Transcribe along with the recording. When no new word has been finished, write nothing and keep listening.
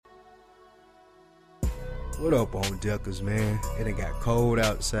What up on Deckers, man? It done got cold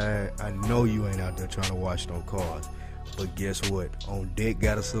outside. I know you ain't out there trying to wash no cars. But guess what? On Deck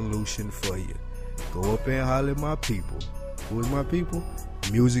got a solution for you. Go up and holler at my people. Who is my people?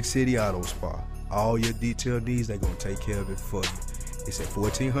 Music City Auto Spa. All your detail needs, they gonna take care of it for you. It's at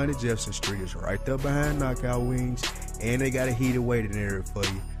 1400 Jefferson Street. It's right there behind Knockout Wings. And they got a heated waiting area for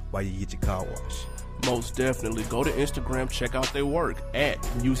you while you get your car washed. Most definitely. Go to Instagram, check out their work at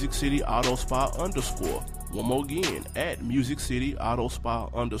Music City Auto Spa _. One more again, at Music City Auto Spa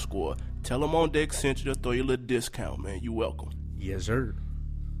 _. Tell them on Deck sent you to throw you a little discount, man. You welcome. Yes, sir.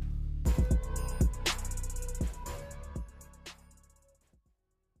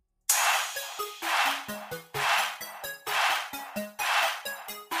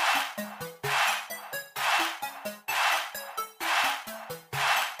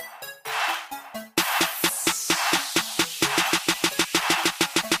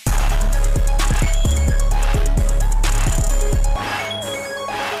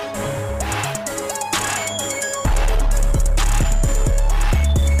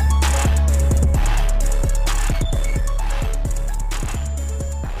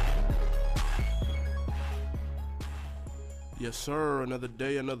 Yes, sir. Another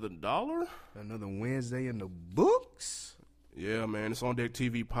day, another dollar. Another Wednesday in the books. Yeah, man. It's On Deck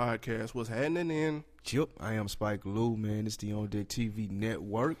TV podcast. What's happening in? Chip, I am Spike Lou, man. It's the On Deck TV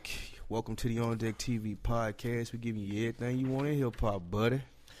network. Welcome to the On Deck TV podcast. We're giving you everything you want in hip-hop, buddy.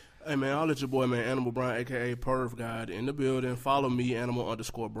 Hey, man, I'll let your boy, man, Animal Brown, a.k.a. Perv God, in the building. Follow me,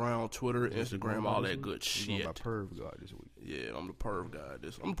 Animal_Brown, Twitter, Instagram, all that good shit. My Perv God this week. Yeah, I'm the Perv God.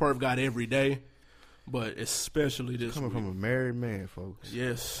 I'm the Perv God every day, but especially this Coming week. from a married man, folks.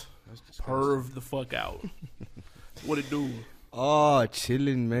 Yes. Perv the fuck out. What it do? Oh,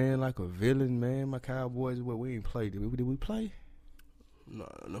 chilling, man, like a villain, man. My Cowboys, we ain't played. Did we play? No,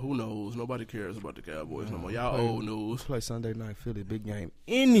 who knows? Nobody cares about the Cowboys no more. Y'all old news. Play Sunday Night Philly, big game.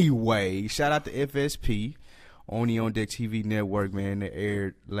 Anyway, shout out to FSP on the On Deck TV network, man. That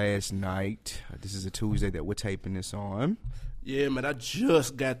aired last night. This is a Tuesday that we're taping this on. Yeah, man, I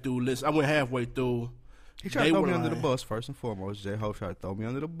just got through list. I went halfway through. He tried to throw me under the bus, first and foremost. J-Ho tried to throw me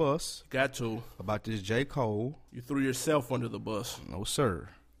under the bus. Got to. About this J. Cole. You threw yourself under the bus. No, sir.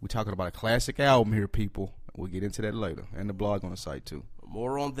 We're talking about a classic album here, people. We'll get into that later. And the blog on the site, too.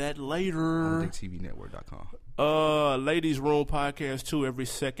 More on that later. OnDeckTVNetwork.com. Ladies Room Podcast, too, every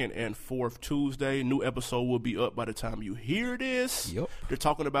second and fourth Tuesday. New episode will be up by the time you hear this. Yep. They're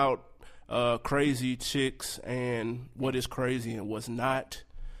talking about crazy chicks and what is crazy and what's not.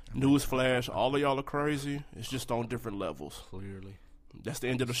 Newsflash, all of y'all are crazy. It's just on different levels. Clearly. That's the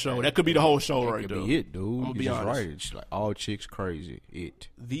end of the show. That could be the whole show right there. That could be it, dude. I'm going to be honest. Right. It's like all chicks crazy. It.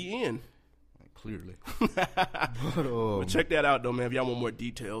 The end. Clearly. But check that out, though, man, if y'all want more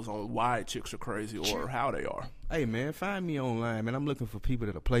details on why chicks are crazy or how they are. Hey, man, find me online, man. I'm looking for people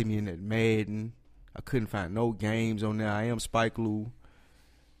that'll play me in that Madden. I couldn't find no games on there. I am Spike Lou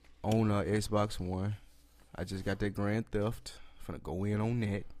on Xbox One. I just got that Grand Theft. Finna go in on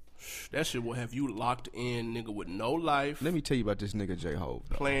that. That shit will have you locked in, nigga, with no life. Let me tell you about this nigga J-Ho.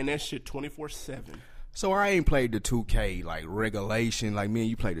 Playing that shit 24/7. So I ain't played the 2K, like, regulation. Like, me and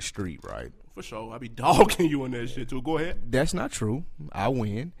you play the street, right? For sure. I be dogging you on that shit, too. Go ahead. That's not true. I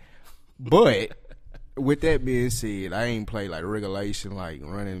win. But with that being said, I ain't played, like, regulation, like,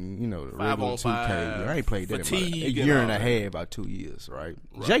 running, the regular 2K. I ain't played that in about a year and a half, about 2 years, right?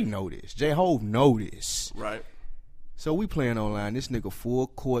 Jay know this. J-Ho know this. Right. So we playing online. This nigga full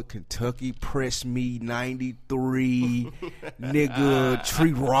court Kentucky press me 93. Nigga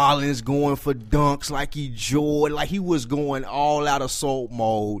Tree Rollins going for dunks like he Jordan. Like he was going all out assault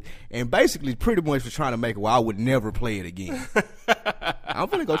mode. And basically pretty much for trying to make it where I would never play it again. I'm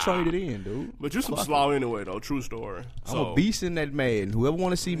finna go trade it in, dude. But you some slaw anyway, though. True story. I'm a beast in that Madden. Whoever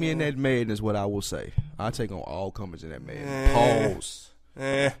want to see me in that Madden is what I will say. I'll take on all comers in that Madden. Pause.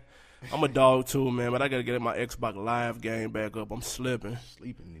 I'm a dog too, man, but I gotta get my Xbox Live game back up. I'm slipping.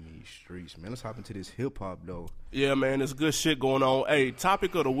 Sleeping in these streets, man. Let's hop into this hip hop though. Yeah, man, there's good shit going on. Hey,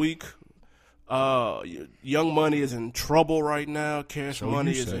 topic of the week. Young Money is in trouble right now. Cash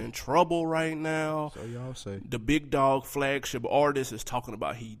Money is in trouble right now. So y'all say. The Big Dog flagship artist is talking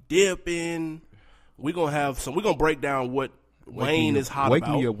about he dipping. We're gonna break down what Wayne is hot about. Wake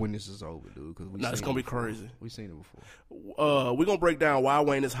me up when this is over, dude. Nah, it's gonna be crazy. We've seen it before. We're gonna break down why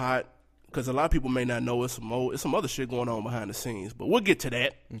Wayne is hot, because a lot of people may not know it's some other shit going on behind the scenes. But we'll get to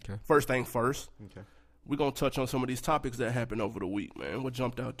that. Okay. First thing first. Okay. we're going to touch on some of these topics that happened over the week, man. What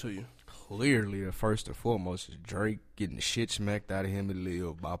jumped out to you? Clearly, the first and foremost is Drake getting the shit smacked out of him and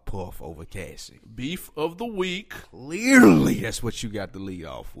Lil by Puff over Cassie. Beef of the week. Clearly, that's what you got to lead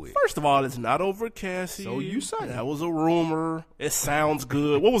off with. First of all, it's not over Cassie. So you say. That was a rumor. It sounds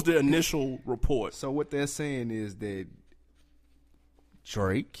good. What was the initial report? So what they're saying is that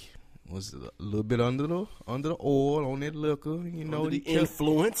Drake was a little bit under the oil on that liquor. You know, Under the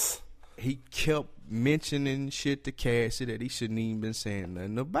influence. He kept mentioning shit to Cassie that he shouldn't even been saying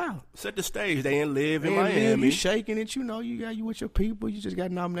nothing about. Set the stage. They ain't live in Man, Miami. you shaking it, you know, you with your people. You just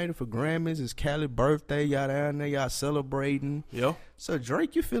got nominated for Grammys. It's Cali's birthday. Y'all down there, y'all celebrating. Yeah. So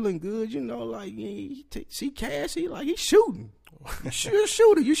Drake, you feeling good, you know, like see Cassie, like he's shooting. You're a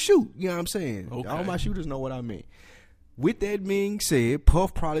shooter, you shoot. You know what I'm saying? Okay. All my shooters know what I mean. With that being said,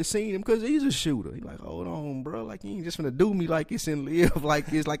 Puff probably seen him because he's a shooter. He like, hold on, bro. Like, you ain't just finna do me like it's in Live. Like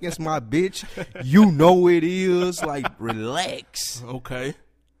it's my bitch. You know it is. Like, relax. Okay.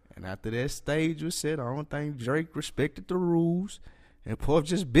 And after that stage was set, I don't think Drake respected the rules. And Puff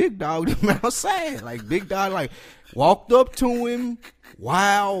just big dogged him outside. Like, big dog, like, walked up to him.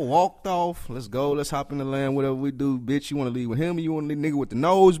 Wow, walked off. Let's go. Let's hop in the land. Whatever we do, bitch. You want to leave with him or you want to leave the nigga with the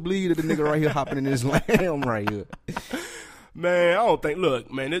nosebleed or the nigga right here hopping in his lamb right here? Man, I don't think.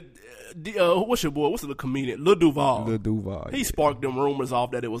 Look, man, what's your boy? What's the comedian? Lil Duval. Lil Duval. He sparked them rumors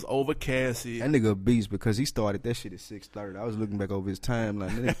off that it was over Cassie. That nigga a beast because he started that shit at 6:30. I was looking back over his timeline.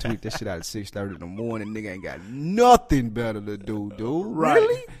 Nigga tweet that shit out at 6:30 in the morning. Nigga ain't got nothing better to do, dude. Right.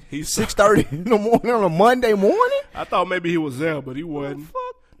 Really? He's 6:30 in the morning on a Monday morning? I thought maybe he was there, but he wasn't.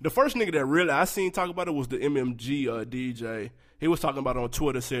 Fuck. The first nigga that really I seen talk about it was the MMG DJ. He was talking about it on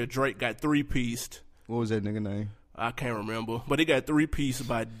Twitter. Said Drake got 3-pieced. What was that nigga name? I can't remember, but he got 3-pieced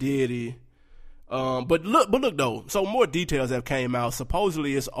by Diddy. But look though. So more details have came out.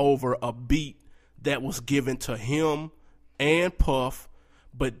 Supposedly it's over a beat that was given to him and Puff,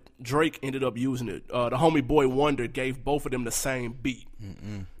 but Drake ended up using it. The homie Boy Wonder gave both of them the same beat.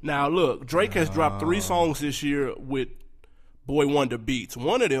 Now look, Drake has dropped 3 songs this year with Boy Wonder beats.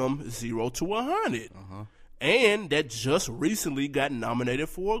 One of them, 0 to 100. And that just recently got nominated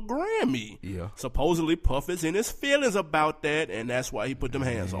for a Grammy. Yeah. Supposedly Puff is in his feelings about that, and that's why he put them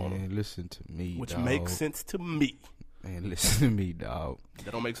hands on him. Man, listen to me, Which dog. makes sense to me. Man, listen to me, dog. That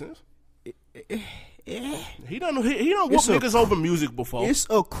don't make sense? Eh. He done whoop niggas over music before. It's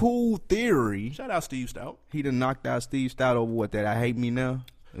a cool theory. Shout out Steve Stout. He done knocked out Steve Stout over what, that I Hate Me Now?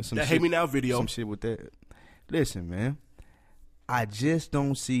 That Hate Me Now video. Some shit with that. Listen, man. I just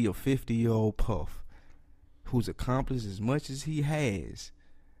don't see a 50-year-old Puff who's accomplished as much as he has.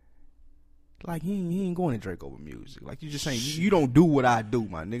 Like, he ain't going to Drake over music. Like, you just saying, you don't do what I do,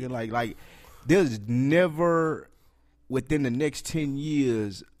 my nigga. Like, there's never, within the next 10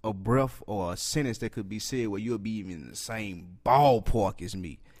 years, a breath or a sentence that could be said where you'll be even in the same ballpark as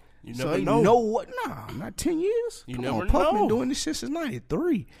me. You So never you know. know what? Nah, not 10 years. You Come never on, Puff know. been doing this shit since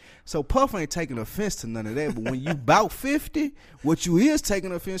 93. So Puff ain't taking offense to none of that. But when you bout 50, what you is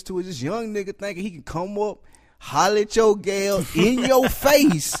taking offense to is this young nigga thinking he can come up, holler at your gal in your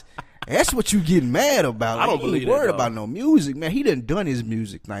face. That's what you get mad about. I don't He ain't believe that, worried dog. about no music, man. He done his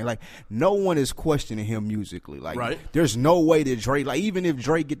music thing. Like, no one is questioning him musically. Like, Right. there's no way that Drake, like, even if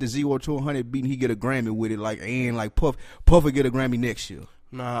Drake get the 0 to 100 beat and he get a Grammy with it, like, and like Puff will get a Grammy next year.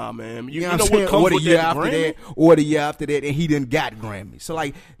 Nah, man. You You know know what I'm what saying? comes Or the with year that after Grammy? that, or the year after that, and he done got Grammy. So,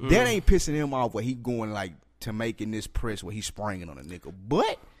 like, that ain't pissing him off where he going, like, to making this press where he's spraying on a nigga.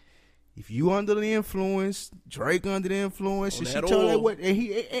 But if you under the influence, Drake under the influence, On and she that told oil. her what,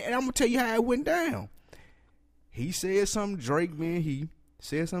 and I'm gonna tell you how it went down. He said something, Drake, man, he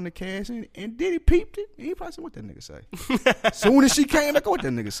said something to Cassie, and Diddy peeped it, and he probably said, what that nigga say? Soon as she came back, what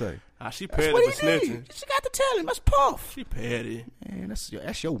that nigga say? She That's petty what for he snitching. did. She got to tell him, that's Puff. She petty. Man,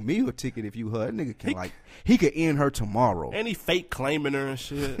 that's your meal ticket if you her. That nigga can, he could end her tomorrow. And he fake claiming her and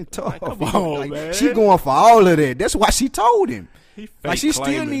shit. Tough. Like, come on, Like, man. she going for all of that. That's why she told him. He fake Like, she still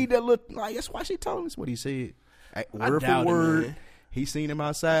claiming. need that look. Like, that's why she told him. That's what he said. Word doubt for it, word. man. He seen him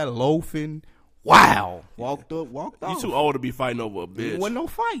outside loafing. Wow. Walked up, walked off. You too old to be fighting over a bitch. It wasn't no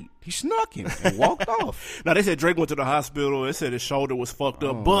fight. He snuck him and walked off. Now, they said Drake went to the hospital. They said his shoulder was fucked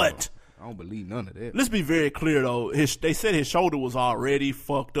up. But I don't believe none of that. let's be very clear, though. They said his shoulder was already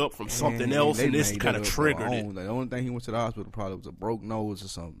fucked up from something Man, else, they and this made kind that of up triggered on it. their own. The only thing he went to the hospital probably was a broke nose or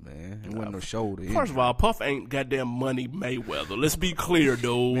something, man. It wasn't no shoulder. First of all, Puff ain't goddamn Money Mayweather. Let's be clear,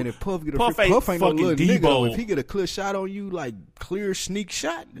 dude. Man, if Puff get a Puff Puff ain't ain't no fucking little nigga. Debo. If he get a clear shot on you, like clear sneak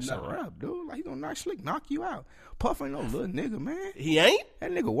shot, it's No. a wrap, dude. Like he gonna knock you out. Puff ain't no little nigga, man. He ain't? That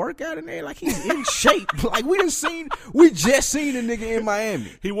nigga work out in there like he's in shape. Like we just seen the nigga in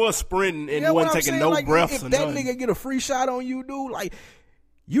Miami. He was sprinting and he wasn't taking no breaths. If that nigga get a free shot on you, dude, like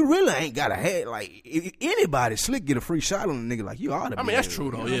you really ain't got a head. Like if anybody slick get a free shot on a nigga, like you ought to. I mean, that's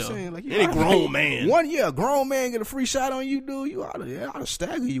true though. You know Yeah, what I'm saying? Like, any grown man. A grown man get a free shot on you, dude. You ought to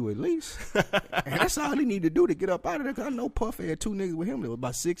stagger you at least. And that's all he need to do to get up out of there. Cause I know Puff had 2 niggas with him that was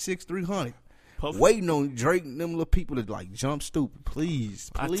about 6'6", 300. Puff. Waiting on Drake and them little people to like jump stupid.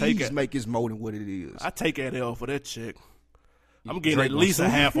 Please make this more than what it is. I take that L for that chick. I'm getting Drake at least a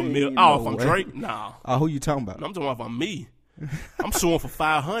 $500,000. No If I'm way. Drake, nah. Who you talking about? I'm talking about if I'm me. I'm suing for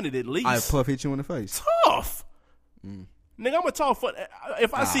 $500 at least. Puff hit you in the face. Tough. Nigga, I'm gonna talk for.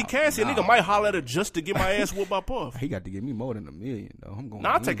 If I see Cassie, a nigga might holler at her just to get my ass whooped by Puff. He got to give me more than $1 million though. I'm going.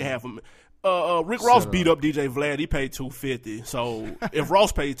 I'll take a $500,000. Rick Ross beat up DJ Vlad. He paid $250. So if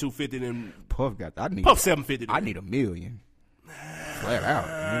Ross paid $250, then Puff $750. I need $1 million. Flat out,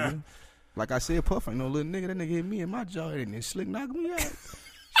 nigga. Like I said, Puff ain't no little nigga. That nigga hit me in my jaw and then slick knock me out.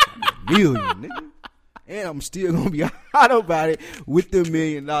 $1 million, nigga. And I'm still gonna be hot about it with the $1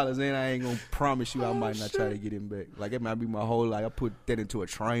 million, and I ain't gonna promise you I might not try to get him back. Like it might be my whole life. I put that into a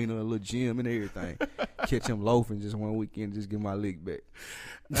trainer, a little gym, and everything. Catch him loafing just one weekend, just get my lick back.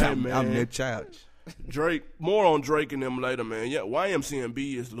 Hey, I'm man. that child. Drake. More on Drake and them later, man. Yeah,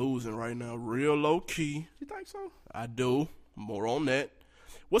 YMCMB is losing right now, real low key. You think so? I do. More on that.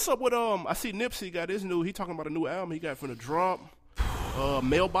 What's up with I see Nipsey got his new. He talking about a new album he got from the drop.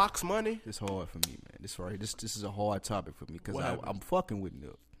 Mailbox Money. It's hard for me, man. This is a hard topic for me because I'm fucking with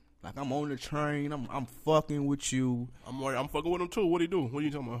Nip. Like I'm on the train. I'm fucking with you. I'm fucking with him too. What he do? What are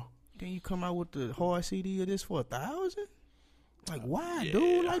you talking about? Then you come out with the hard CD of this for $1,000? Like why,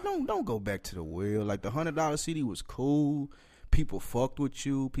 dude? Like don't go back to the well. Like the $100 CD was cool. People fucked with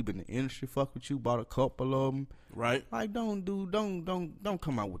you. People in the industry fucked with you. Bought a couple of them. Right. Like don't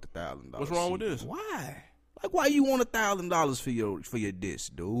come out with the $1,000. What's wrong with this? Why? Like why you want $1,000 for your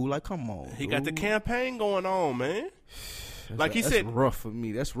disc, dude? Like come on. He got the campaign going on, man. Like he said, that's rough for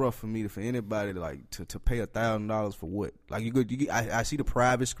me. That's rough for me for anybody like to pay $1,000 for what? Like you get. I see the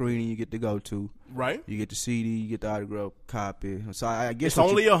private screening you get to go to. Right. You get the CD. You get the autograph copy. So I guess it's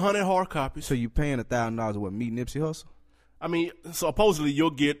only 100 hard copies. So you paying $1,000 what? Meet Nipsey Hussle? I mean, supposedly you'll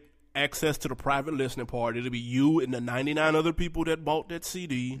get access to the private listening part. It'll be you and the 99 other people that bought that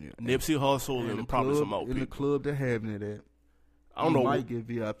CD, Nipsey Hussle, and probably some more people. In the club they're having it at. I don't know. Might get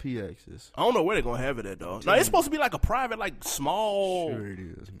VIP access. I don't know where they're gonna have it at though. Now it's supposed to be like a private, like small, sure it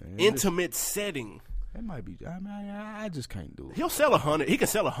is, man. Intimate setting. That might be. I mean, I just can't do it. He'll sell 100. He can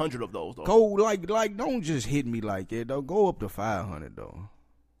sell 100 of those though. Go like don't just hit me like that though. Go up to 500 though.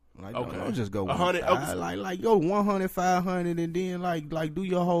 Like don't just go 100. Like go 100, 500, and then like do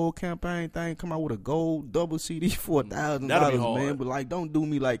your whole campaign thing. Come out with a gold double CD for $1,000, man. But like don't do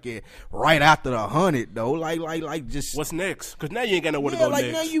me like that right after the 100 though. Like just what's next? Because now you ain't got nowhere to go like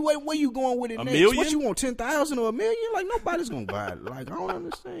next. Now where you going with it a next? Million? What you want, 10,000 or $1 million? Like nobody's gonna buy it. Like I don't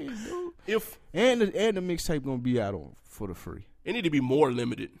understand, dude. And the mixtape gonna be out for the free. It need to be more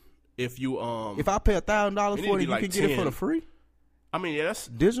limited. If I pay $1,000 for it, you can get it for the free. I mean, yeah, that's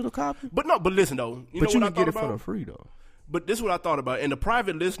digital copy. But listen though. You can get it for the free though. But this is what I thought about. And the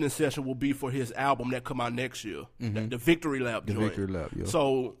private listening session will be for his album that come out next year, the Victory Lap joint. Victory Lap, yeah.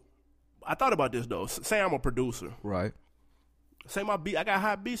 So I thought about this though. Say I'm a producer, right? Say I got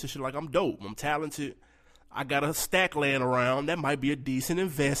hot beats and shit. Like I'm dope. I'm talented. I got a stack laying around. That might be a decent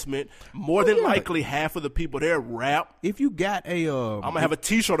investment. More than likely, half of the people there rap. If you got a, I'm gonna have a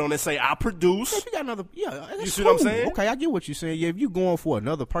T-shirt on that say I produce. If you got another, you see what I'm saying? Okay, I get what you're saying. Yeah, if you going for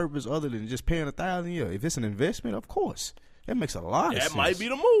another purpose other than just paying $1,000, yeah. If it's an investment, of course. That makes a lot of sense. That might be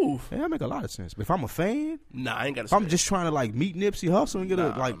the move. Yeah, that make a lot of sense. But if I'm a fan, I ain't got to. If I'm just trying to like meet Nipsey Hussle and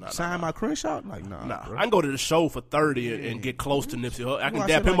get sign my Crenshaw, like bro. I can go to the show for 30 and get close to Nipsey Hussle. I can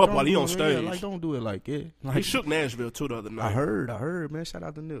dap him like, up while he on stage. Yeah, like don't do it like that. Like, he shook Nashville too the other night. I heard, man. Shout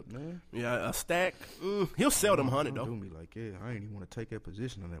out to Nip, man. Yeah, a stack. He'll sell them 100 though. Do me like that. I ain't even want to take that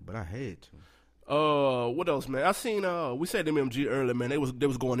position on that, but I had to. What else, man? I seen. We said MMG earlier, man. They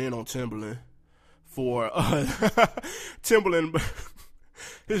was going in on Timberland. For Timberland,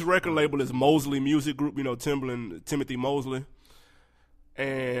 his record label is Mosley Music Group, Timberland, Timothy Mosley.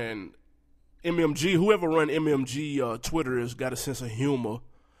 And MMG, whoever run MMG Twitter has got a sense of humor.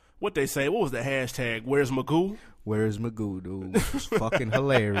 What they say, what was the hashtag, Where's Magoo? Where's Magoo, dude? Which was fucking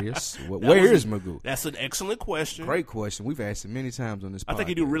hilarious. Where is Magoo? That's an excellent question. Great question. We've asked it many times on this podcast. I think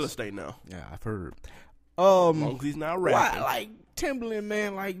he do real estate now. Yeah, I've heard. As long as he's not rapping. Like, Timberland,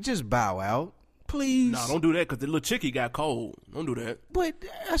 man, like, just bow out. please. Nah, don't do that because the little chickie got cold. Don't do that. But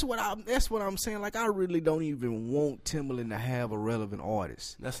that's what I'm saying. Like, I really don't even want Timbaland to have a relevant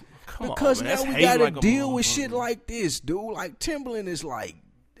artist. Come because on, man. now we gotta deal with shit like this, dude. Like, Timbaland is like,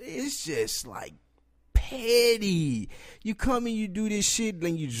 it's just like petty. You come and you do this shit,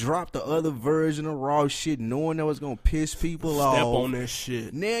 then you drop the other version of raw shit, knowing that was gonna piss people off. Step on that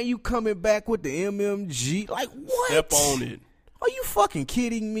shit. Now you coming back with the MMG. Like, what? Step on it. Are you fucking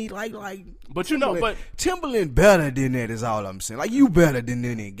kidding me? Like, but you know, but Timbaland better than that is all I'm saying. Like, you better than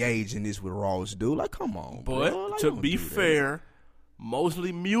engage in this with Ross, dude. Like, come on, but bro. Like, to be fair,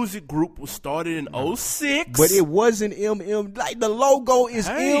 Mosley Music Group was started in 06. But it wasn't MM. Like, the logo is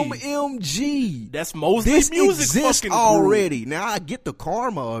MMG. That's Mosley this Music exists fucking already. Group. Now, I get the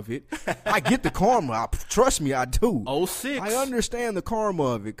karma of it. I get the karma. Trust me, I do. 06. I understand the karma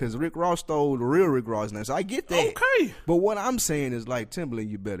of it because Rick Ross stole the real Rick Ross name. So I get that. Okay. But what I'm saying is, like, Timbaland,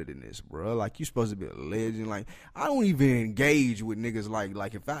 you better than this, bro. Like, you supposed to be a legend. Like, I don't even engage with niggas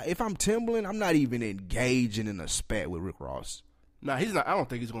like if I'm Timbaland, I'm not even engaging in a spat with Rick Ross. Nah, he's not. I don't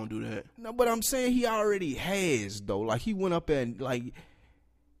think he's gonna do that. No, but I'm saying he already has, though. Like, he went up and, like,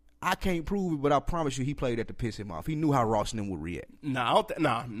 I can't prove it, but I promise you he played that to piss him off. He knew how Ross and them would react. Nah,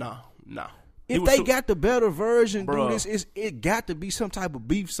 nah. If they got the better version, Bruh. dude, it got to be some type of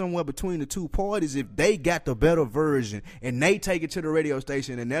beef somewhere between the two parties. If they got the better version and they take it to the radio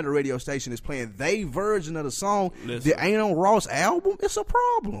station and that radio station is playing their version of the song that ain't on Ross' album, it's a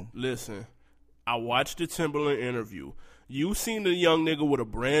problem. Listen, I watched the Timbaland interview. You seen the young nigga with a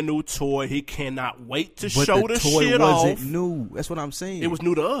brand new toy. He cannot wait to show the shit off. It wasn't new. That's what I'm saying. It was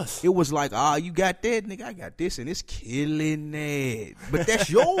new to us. It was like, you got that, nigga. I got this, and it's killing that. But that's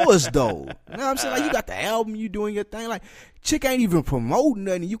yours, though. You know what I'm saying? Like, you got the album, you doing your thing. Like, chick ain't even promoting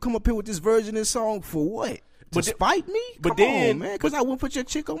nothing. You come up here with this version of this song for what? To spite me? Come on, man. Because I wouldn't put your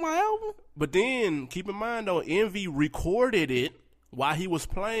chick on my album. But then, keep in mind, though, Envy recorded it while he was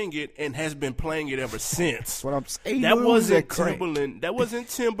playing it and has been playing it ever since. That's what I'm saying. That wasn't Timbaland. That wasn't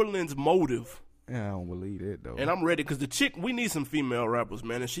Timbaland's motive. Yeah, I don't believe that, though. And I'm ready because the chick, we need some female rappers,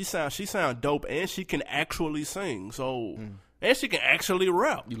 man. And she sound dope, and she can actually sing. So, and she can actually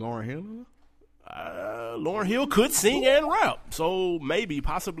rap. You Lauryn Hill? Lauryn Hill could sing and rap. So maybe,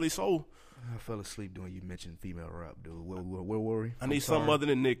 possibly so. I fell asleep doing you mentioned female rap, dude. Where were we? I need something other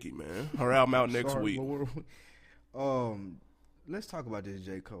than Nicki, man. Her album out next week. Let's talk about this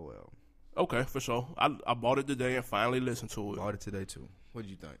J. Cole album. Okay, for sure. I bought it today and finally listened to it. Bought it today too. What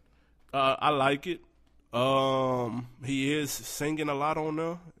did you think? I like it. He is singing a lot on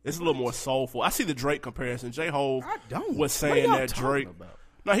there. It's a little more soulful. I see the Drake comparison. J-Hove was saying that Drake.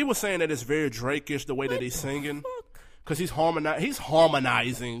 No, he was saying that it's very Drake-ish the way that he's singing. Because he's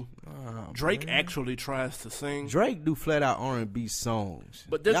harmonizing. Drake actually tries to sing. Drake do flat out R&B songs.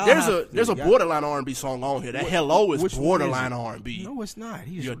 But there's a borderline R&B song on here. That Hello is borderline R&B. No, it's not.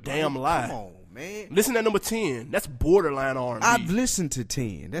 You're a damn lie. Come on, man. Listen to number 10. That's borderline R&B. I've listened to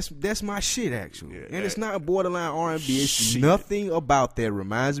 10. That's my shit, actually. Yeah, and it's not borderline R&B. It's nothing about that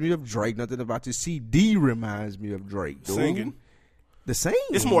reminds me of Drake. Nothing about this CD reminds me of Drake, dude. Singing. The same.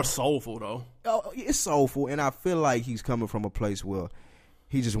 It's more soulful, though. Oh, it's soulful, and I feel like he's coming from a place where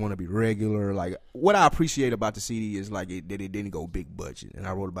he just want to be regular. Like, what I appreciate about the CD is like that it didn't go big budget, and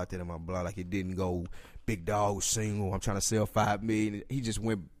I wrote about that in my blog. Like, it didn't go big dog single. I'm trying to sell 5 million. He just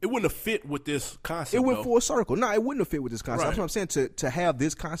went. It wouldn't have fit with this concept. It went though. full circle. No, it wouldn't have fit with this concept. Right. That's what I'm saying. To have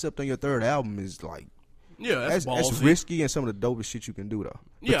this concept on your third album is like. Yeah, that's risky and some of the dopest shit you can do though.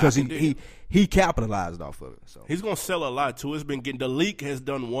 Yeah, because he capitalized off of it. So he's gonna sell a lot too. It's been getting the leak has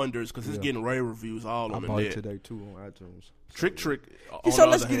done wonders because it's getting rave reviews all on the net. I bought it today too on iTunes. Trick. So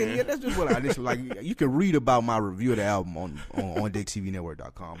let's get in. Yeah, that's just what I just like. You can read about my review of the album on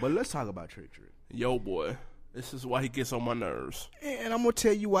DickTVNetwork.com. But let's talk about Trick. Yo, boy, this is why he gets on my nerves. And I'm gonna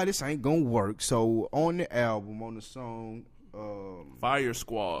tell you why this ain't gonna work. So on the album, on the song, Fire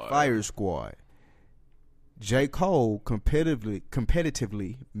Squad. J. Cole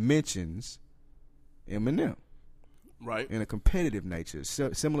competitively mentions Eminem. Right. In a competitive nature.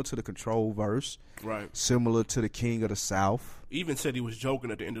 Similar to the Control verse. Right. Similar to the King of the South. Even said he was joking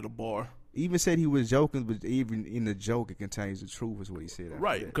at the end of the bar. Even said he was joking, but even in the joke, it contains the truth, is what he said.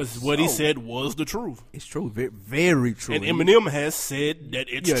 Right, because what he said was the truth. It's true. Very, very true. And Eminem has said that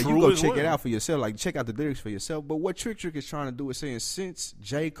it's true. You go check it out for yourself. Like, check out the lyrics for yourself. But what Trick is trying to do is saying, since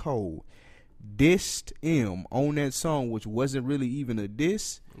J. Cole dissed M on that song, which wasn't really even a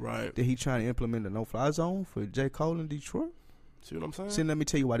diss, right? That he trying to implement a no-fly zone for J. Cole in Detroit. See what I'm saying? See, let me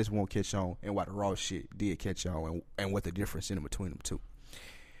tell you why this won't catch on and why the raw shit did catch on and what the difference in between them two.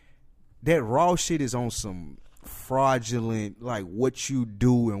 That raw shit is on some fraudulent, like what you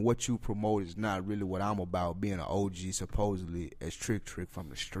do and what you promote is not really what I'm about. Being an OG supposedly as Trick from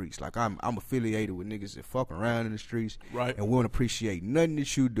the streets. Like I'm affiliated with niggas that fuck around in the streets, right? And we don't appreciate nothing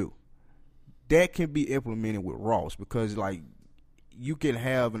that you do. That can be implemented with Ross because like you can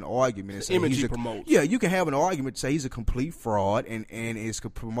have an argument and say image he promotes. Yeah, you can have an argument to say he's a complete fraud and is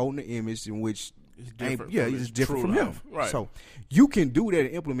promoting the image in which it's different. He's different from him. Right. So you can do that and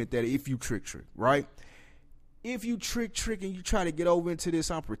implement that if you trick, right? If you trick and you try to get over into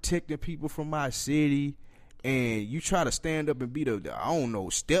this, I'm protecting people from my city, and you try to stand up and be the I don't know,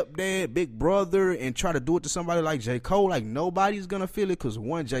 stepdad, big brother, and try to do it to somebody like J. Cole, like nobody's gonna feel it because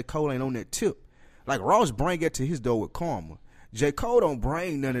one, J. Cole ain't on that tip. Like Ross bring it to his door with karma. J. Cole don't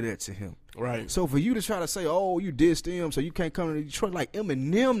bring none of that to him. Right. So for you to try to say, oh, you dissed him, so you can't come to Detroit, like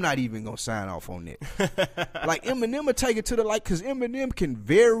Eminem not even gonna sign off on that. Like Eminem will take it to the like, cause Eminem can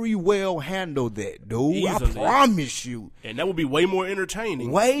very well handle that, dude. Easily. I promise you. And that would be way more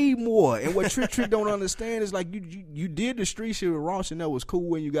entertaining. Way more. And what Trick don't understand is like you did the street shit with Ross and that was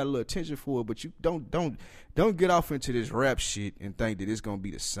cool and you got a little attention for it, but you don't get off into this rap shit and think that it's gonna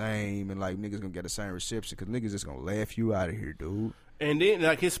be the same and like niggas gonna get the same reception, cause niggas just gonna laugh you out of here, dude. And then,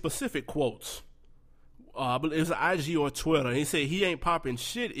 like, his specific quotes. But it was IG or Twitter. He said, he ain't popping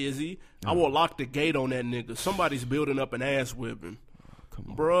shit, is he? I will lock the gate on that nigga. Somebody's building up an ass whipping. Come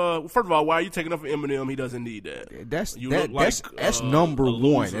on. Bruh, first of all, why are you taking up for Eminem? He doesn't need that. That's number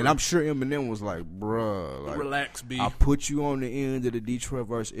one. And I'm sure Eminem was like, bruh. Like, relax, B. I put you on the end of the Detroit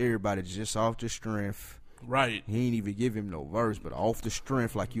verse, everybody just off the strength. Right. He ain't even give him no verse, but off the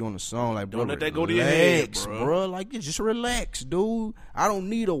strength, like you on the song, like, bro, don't let that go to your head, bro. Like, just relax, dude. I don't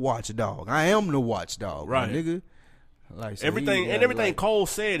need a watchdog. I am the watchdog, right, nigga. Like so everything Cole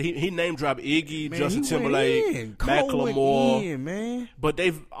said, he name dropped Iggy, man, Justin Timberlake, Macklemore, man. But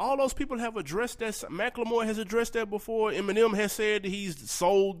all those people have addressed that. Macklemore has addressed that before. Eminem has said he's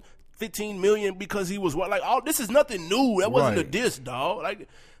sold 15 million because he was like, oh, this is nothing new. That wasn't a diss, dog. Like,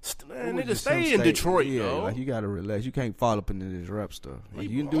 nigga, stay in Detroit, dog. Like you gotta relax. You can't fall up into this rap stuff. Like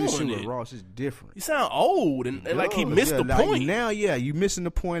you can do this shit with Ross. It's different. You sound old and like he missed the point. Now, you missing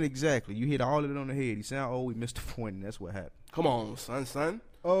the point exactly. You hit all of it on the head. He sound old. We missed the point, and that's what happened. Come on, son.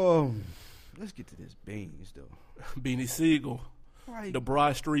 Let's get to this Beans though. Beanie Siegel, right. The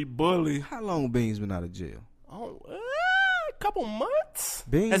Broad Street Bully. How long Beans been out of jail? A couple months.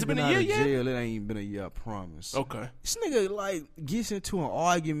 Beans has it been a year yet? Jail. It ain't even been a year, I promise. Okay. This nigga like gets into an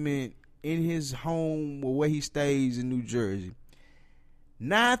argument in his home or where he stays in New Jersey.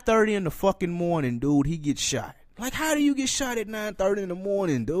 9:30 in the fucking morning, dude. He gets shot. Like, how do you get shot at 9:30 in the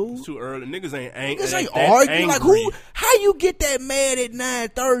morning, dude? It's too early. Niggas ain't angry. Niggas ain't arguing. Like, who? How you get that mad at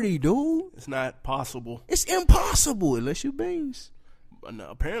 9:30, dude? It's not possible. It's impossible unless you Beans.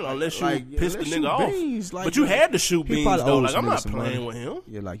 No, apparently, unless you piss the nigga off. Beans, like, but you had to shoot Beans, though. Like, I'm not money. playing with him.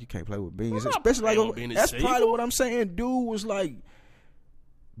 Yeah, like, you can't play with Beans. Especially, like, that's probably what I'm saying. Dude was like,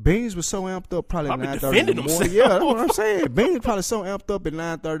 Beans was so amped up probably at 9:30 in the morning. Yeah, that's what I'm saying. Beans probably so amped up at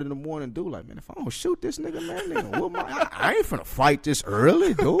 9:30 in the morning, dude. Like, man, if I don't shoot this nigga, man, I ain't finna fight this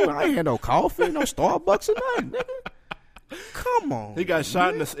early, dude. I ain't had no coffee, no Starbucks or nothing, nigga. Come on. He got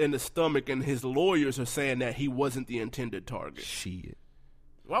shot in the stomach, and his lawyers are saying that he wasn't the intended target. Shit.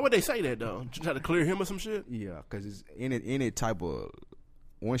 Why would they say that, though? Try to clear him or some shit? Yeah, because it's any type of,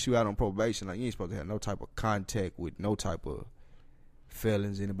 once you out on probation, like, you ain't supposed to have no type of contact with no type of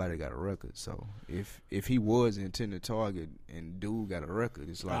felons, anybody got a record. So if he was an intended target and dude got a record,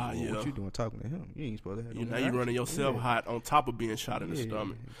 it's like, what you doing talking to him? You ain't supposed to have no now you running yourself hot on top of being shot in the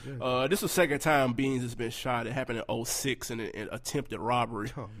stomach. Exactly. This is the second time Beans has been shot. It happened in 2006 in an attempted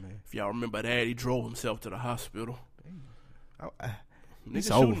robbery. Oh, man. If y'all remember that, he drove himself to the hospital. It's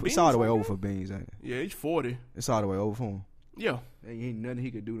over. It's all the way over for Beans, ain't it? Yeah, he's 40. It's all the way over for him. Yeah. There ain't nothing he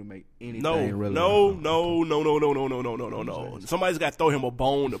could do to make anything relevant. No. Somebody's got to throw him a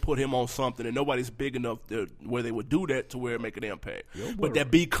bone to put him on something, and nobody's big enough where they would do that to where it make an impact. But that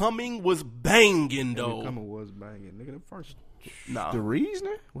Becoming was banging, though. Becoming was banging. Nigga, the first. Nah. The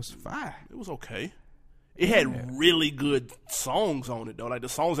Reasoner was fire. It was okay. It had really good songs on it, though. Like, the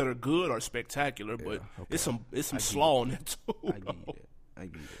songs that are good are spectacular, but it's some slaw in it, too. I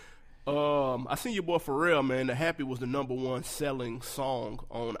get it. I seen your boy Pharrell, man. The Happy was the #1 selling song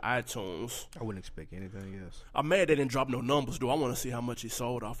on iTunes. I wouldn't expect anything else. I'm mad they didn't drop no numbers, though. I want to see how much he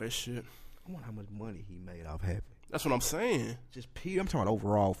sold off that shit. I wonder how much money he made off Happy. That's what I'm saying. Just P. I'm talking about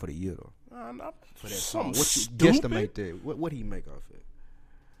overall for the year, though. For that song. What you guesstimate that? What he make off it?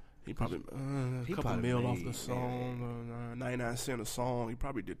 He probably a couple mil off the song, 99 cents a song. He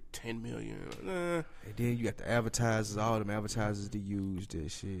probably did 10 million. And then you got the advertisers, all them advertisers that use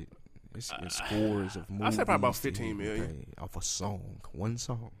this shit. It's scores of movies. I say probably about 15 million off a song, one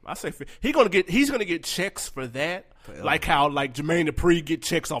song. I say he's gonna get checks for that, Forever. like how like Jermaine Dupri get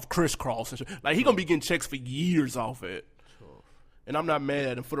checks off Crisscross and shit. Like he gonna be getting checks for years off it. And I'm not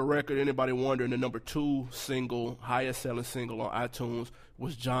mad. And for the record, anybody wondering, the number 2 single, highest selling single on iTunes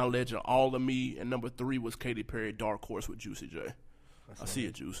was John Legend, All of Me, and number 3 was Katy Perry, Dark Horse with Juicy J. I see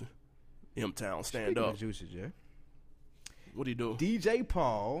it, Juicy. M-Town, stand Speaking up. of Juicy J. What do you do? DJ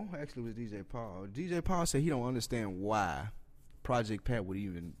Paul, actually it was DJ Paul. DJ Paul said he don't understand why Project Pat would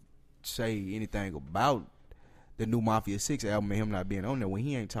even say anything about the new Mafia 6 album and him not being on there when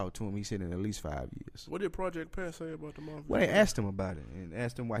he ain't talked to him. He said in at least 5 years. What did Project Pat say about the Mafia? Well, they asked him about it and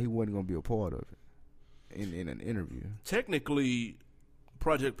asked him why he wasn't going to be a part of it in an interview. Technically,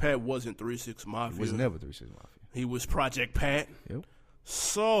 Project Pat wasn't 3 6 Mafia. It was never 3 6 Mafia. He was Project Pat. Yep.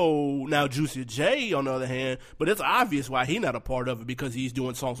 So now Juicy J, on the other hand, but it's obvious why he's not a part of it because he's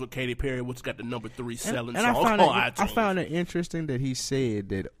doing songs with Katy Perry, which got the number 3 selling and songs on iTunes. I found it interesting that he said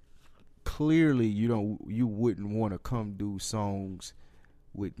that clearly you wouldn't want to come do songs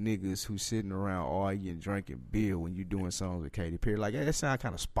with niggas who sitting around arguing, drinking beer when you doing songs with Katy Perry. Like that sound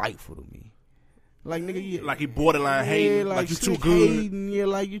kind of spiteful to me. Like nigga, yeah, like he borderline hating, like you too good. Hating, yeah,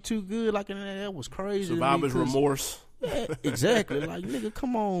 like you too good. Like that was crazy. Survivor's remorse. Yeah, exactly. Like nigga,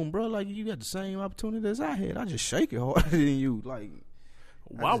 come on, bro. Like you got the same opportunity as I had. I just shake it harder than you. Like,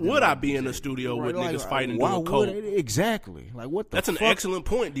 why would I be in the studio with niggas fighting doing coke? Exactly. Like what the That's fuck? an excellent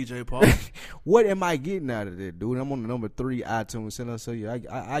point, DJ Paul. What am I getting out of that, dude? I'm on the number 3 iTunes seller, so yeah,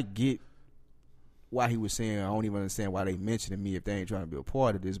 I get why he was saying I don't even understand why they mentioning me if they ain't trying to be a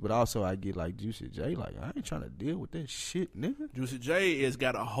part of this, but also I get like Juicy J, like I ain't trying to deal with that shit, nigga. Juicy J has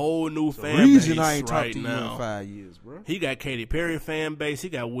got a whole new fan reason base I ain't right talked to you now. in 5 years, bro. He got Katy Perry fan base. He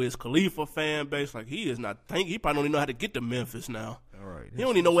got Wiz Khalifa fan base. Like he is not he probably don't even know how to get to Memphis now. All right, he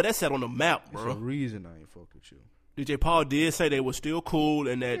don't even know where that's at on the map, bro. There's a reason I ain't fuck with you. DJ Paul did say they were still cool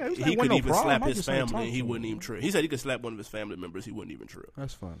and that like, he could no even problem. slap his family and he to wouldn't even trip. He said he could slap one of his family members. He wouldn't even trip.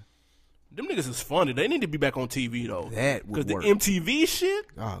 That's funny. Them niggas is funny. They need to be back on TV though. That would because work. the MTV shit.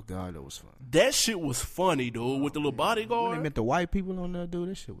 Oh god, that was fun. That shit was funny, dude. With the little bodyguard. When they met the white people on there, dude,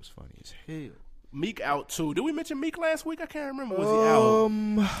 that shit was funny as hell. Meek out too. Did we mention Meek last week? I can't remember. Was he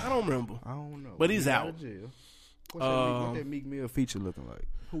out? I don't remember. I don't know. But he's out. What's that Meek Mill feature looking like?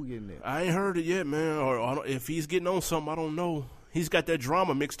 Who getting that? I ain't heard it yet, man. Or if he's getting on something, I don't know. He's got that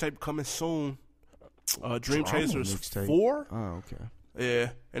drama mixtape coming soon. Dream Chasers 4. Oh, okay. Yeah,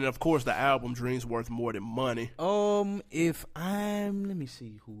 and of course the album Dreams Worth More Than Money. If I'm, let me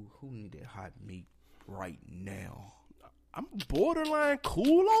see who need that hot meat right now. I'm borderline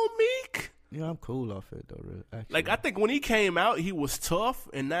cool on Meek. Yeah, I'm cool off it though. Really, actually. Like I think when he came out, he was tough,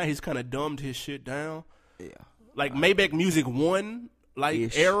 and now he's kind of dumbed his shit down. Yeah, like Maybach Music 1, like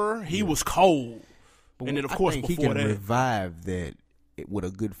Ish. era, he was cold. But and then of course I think before he can that, revive that with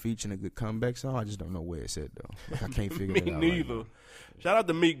a good feature and a good comeback song. I just don't know where it's at though. Like, I can't figure it out. Me neither. Right. Shout out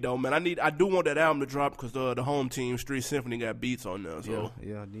to Meek though, man. I do want that album to drop because the home team Street Symphony got beats on there. So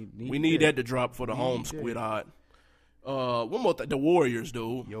yeah, we need that to drop for the home squid hot. One more thing, the Warriors,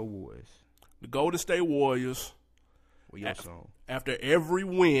 dude. Yo Warriors. The Golden State Warriors. Well, your song. After every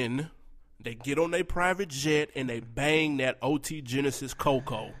win, they get on their private jet and they bang that OT Genesis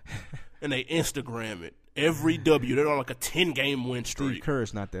Coco, and they Instagram it. Every W, they're on like a 10-game win streak. Steve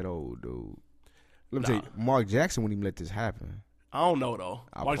Kerr's not that old, dude. Let me tell you, Mark Jackson wouldn't even let this happen. I don't know though.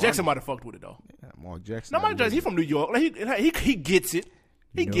 Mark Jackson might have fucked with it though. Yeah, Mark Jackson. Now Mark Jackson, he's from New York. Like, he gets it.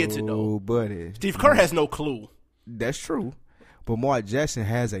 He gets it though. Buddy. Steve Kerr has no clue. That's true. But Mark Jackson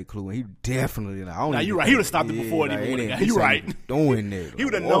has a clue, and he definitely. Nah, you're right. He would have stopped it before it even went. You're right. Doing that. He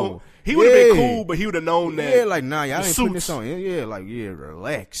would have known. He would have been cool, but he would have known that. Yeah, like y'all ain't putting this on. Yeah,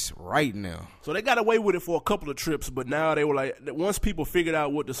 relax right now. So they got away with it for a couple of trips, but now they were like, once people figured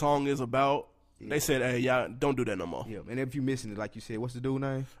out what the song is about, they said, "Hey, y'all don't do that no more." Yeah, and if you missing it, like you said, what's the dude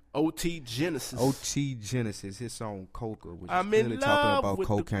name? OT Genesis. OT Genesis. His song "Coca," which is I'm clearly in talking love about with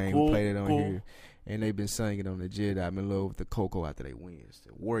cocaine. We played it on here. And they've been singing on the jet. I'm in love with the Coco after they win.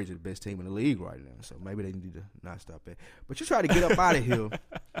 The Warriors are the best team in the league right now, so maybe they need to not stop that. But you try to get up out of here.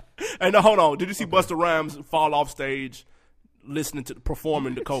 Hey, no, hold on. Did you see Busta Rhymes fall off stage listening to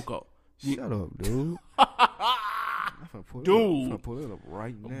performing the Coco? Shut up, dude. I'm gonna pull it up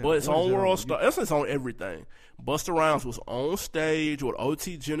right now. But it's on World Star. It's on everything. Busta Rhymes was on stage with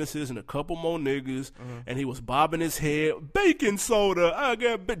OT Genesis and a couple more niggas, and he was bobbing his head, baking soda. I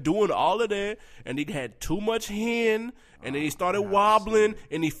got doing all of that, and he had too much hen And then he started wobbling,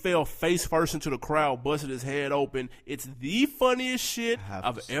 and he fell face first into the crowd, busted his head open. It's the funniest shit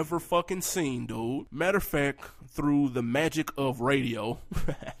I've ever fucking seen, dude. Matter of fact, through the magic of radio,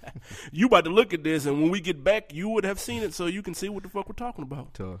 you about to look at this, and when we get back, you would have seen it, so you can see what the fuck we're talking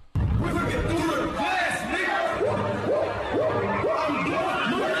about.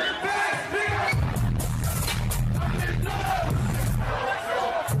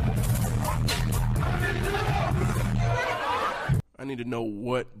 I need to know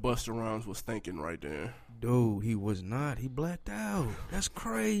what Busta Rhymes was thinking right there. Dude, he was not. He blacked out. That's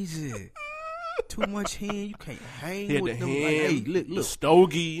crazy. Too much hen. You can't hang with them. Hey, look.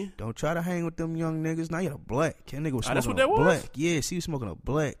 Stogie. Don't try to hang with them young niggas. Now you're a black. That nigga was smoking that's what that was? Black. Yes, he was smoking a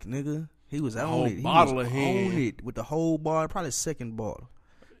black, nigga. He was on it. He bottle was of hen. on it with the whole bar, probably the second bottle.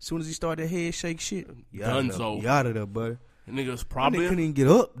 As soon as he started head shake shit, you out of there, buddy. Niggas probably couldn't even get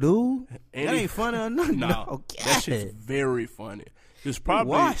up, dude. That ain't funny or nothing. Nah, no, that shit's very funny. He was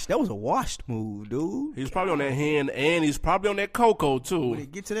probably that was a washed move, dude. He was probably on that hand, and he's probably on that cocoa too. When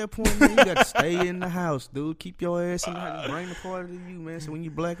it get to that point, man, you got to stay in the house, dude. Keep your ass in the house. Bring the party to you, man. So when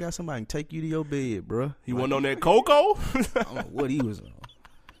you black out, somebody can take you to your bed, bro. He wasn't on that cocoa. I don't know what he was on.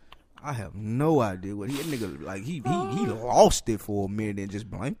 I have no idea what that nigga like. He lost it for a minute and just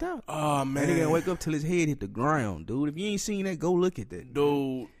blanked out. Oh man, that nigga wake up till his head hit the ground, dude. If you ain't seen that, go look at that,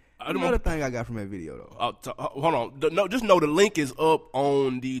 dude. Another thing I got from that video though. Hold on, no, just know the link is up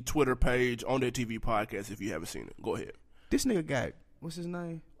on the Twitter page on their TV podcast. If you haven't seen it, go ahead. This nigga got what's his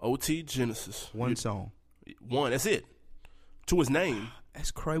name? OT Genesis. One song. That's it. To his name.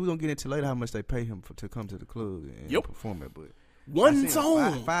 That's crazy. We're gonna get into later how much they pay him to come to the club and perform it, but. One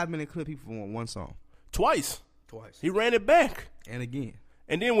song. 5-minute clip, he performed one song. Twice. He ran it back. And again.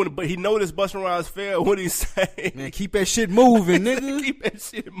 And then when he noticed Busta Rhymes fell, what did he say? Man, keep that shit moving, nigga. Keep that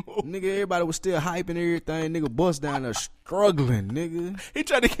shit moving. Nigga, everybody was still hyping everything. Nigga, Bust down there struggling, nigga. He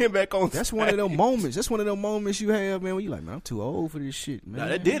tried to get back on That's stage. one of them moments. That's one of them moments you have, man, where you like, man, I'm too old for this shit, man. Nah,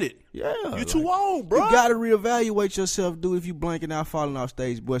 that did it. Yeah. You too old, bro. You gotta reevaluate yourself, dude, if you blanking out, falling off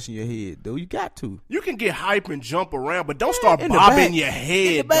stage, busting your head, dude. You got to. You can get hype and jump around, but don't start bobbing your head,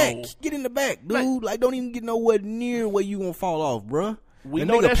 in the back. though. Get in the back, dude. Like, don't even get nowhere near where you gonna fall off, bro. We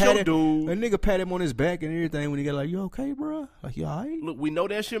know that's your dude. A nigga pat him on his back and everything when he got like, you okay, bro? Like, you all right? Look, we know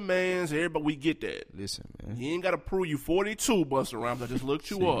that's your man's. Everybody, we get that. Listen, man. He ain't got to prove you 42, Busta Rhymes. I just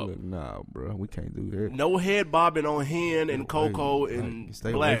looked you up. Look, nah, bro. We can't do that. No head bobbing on hen and cocoa and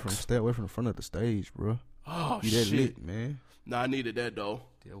stay blacks. Stay away from the front of the stage, bro. Oh, you shit. that lit, man. Nah, I needed that, though.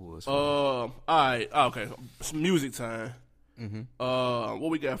 That was all right. Okay. Some music time. Mm-hmm. What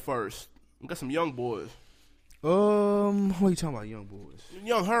we got first? We got some young boys. What are you talking about, young boys?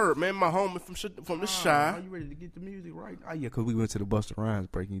 Young Herb, man, my homie from the Shy. Are you ready to get the music right? Oh, yeah, because we went to the Busta Rhymes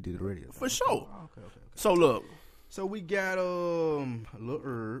break and you did the radio. For sure. Oh, okay. So, look. So, we got Lil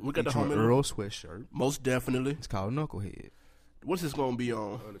Herb. We got the homie Earl sweatshirt. Most definitely. It's called Knucklehead. What's this going to be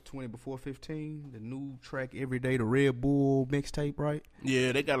on? The 20 Before 15, the new track Every Day, the Red Bull mixtape, right?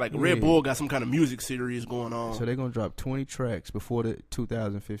 Yeah, they got Red Bull got some kind of music series going on. So they're going to drop 20 tracks before the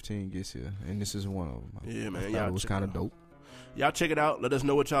 2015 gets here, and this is one of them. Yeah, man. I thought it was kind of dope. Y'all check it out. Let us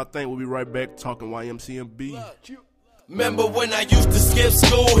know what y'all think. We'll be right back talking YMCMB. Remember when I used to skip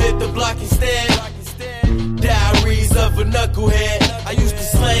school, hit the block instead? Diaries of a knucklehead. I used to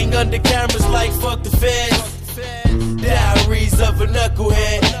slang under cameras like fuck the feds. Diaries of a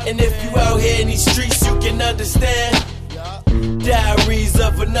knucklehead. And if you out here in these streets, you can understand. Diaries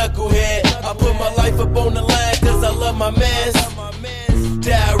of a knucklehead. I put my life up on the line cause I love my mans.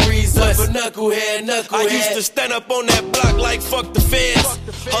 Diaries of a knucklehead. I used to stand up on that block like fuck the feds.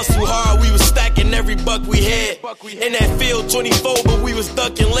 Hustle hard, we was stacking every buck we had. In that field 24, but we was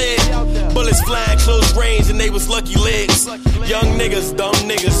ducking lead. Bullets flying close range and they was lucky legs. Young niggas, dumb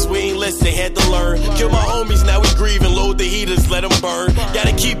niggas, we ain't listen, had to learn. Kill my homies, now we grieving, load the heaters, let them burn.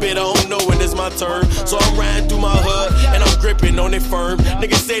 Gotta keep it, I don't know when it's my turn. So I'm riding through my hood and I'm gripping on it firm.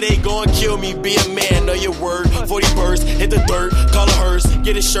 Niggas say they gon' kill me, be a man, know your word. 40 bursts, hit the dirt, call a hearse,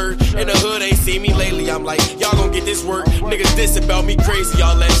 get a shirt. In the hood, ain't seen me lately, I'm like, y'all gon' get this work. Niggas diss about me crazy,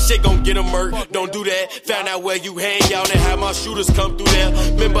 y'all that shit gon' get them murked. Don't do that, found out where you hang out and have my shooters come through there.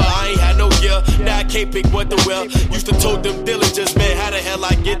 Remember, I ain't had no gear, now I can't pick what to wear. Used to tote them diligence, man, how the hell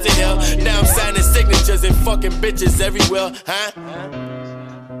I get to hell? Now I'm signing signatures and fucking bitches everywhere, huh?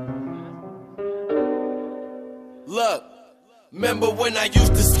 Look, remember when I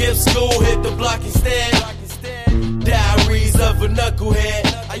used to skip school, hit the block instead? Diaries of a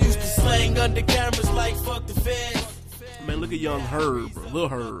knucklehead. I used to slang under cameras like fuck the feds. Man, look at young Herb, bro. Lil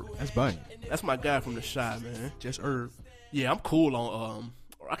Herb. That's Bunny. That's my guy from the Shy, man. Just Herb. Yeah, I'm cool on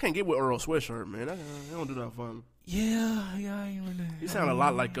I can't get with Earl Sweatshirt, man. They don't do that for me. Yeah, I ain't really. He sounded a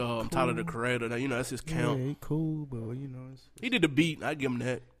lot like Tyler the Creator. That, you know, that's his count. Yeah, he cool, but you know, He did the beat. I give him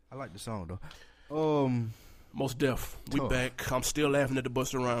that. I like the song though. Most Def. We Tough. back. I'm still laughing at the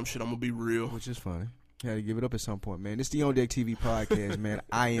Busta Rhymes shit. I'm gonna be real. Which is funny. Had to give it up at some point, man. This the On Deck TV podcast, man.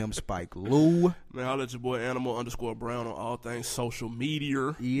 I am Spike Lou. Man, I'll let your boy Animal_Brown on all things social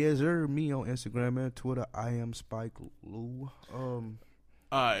media. Yes, sir. Me on Instagram and Twitter. I am Spike Lou. All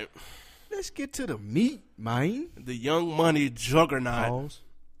right. Let's get to the meat, man. The Young Money juggernaut. Pause.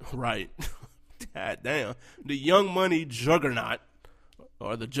 Right. God damn. The Young Money juggernaut,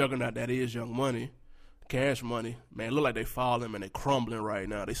 or the juggernaut that is Young Money, Cash Money. Man, look like they falling, man. They crumbling right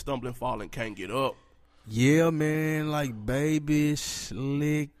now. They stumbling, falling, can't get up. Yeah, man. Like Baby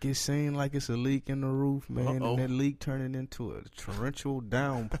Slick. It seems like it's a leak in the roof, man. Uh-oh. And that leak turning into a torrential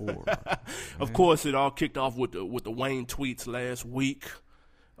downpour. Of course, it all kicked off with the Wayne tweets last week.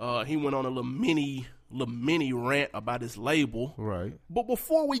 He went on a little mini rant about his label. Right. But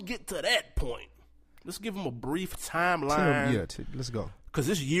before we get to that point, let's give him a brief timeline. Let's go. Because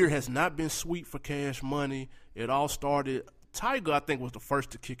this year has not been sweet for Cash Money. It all started, Tyga, I think, was the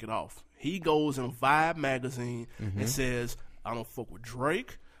first to kick it off. He goes in Vibe magazine and says, I don't fuck with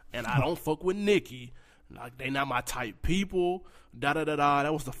Drake, and I don't fuck with Nicki. Like, they not my type people, da-da-da-da.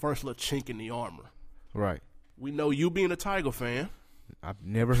 That was the first little chink in the armor. Right. We know you being a Tyga fan. I've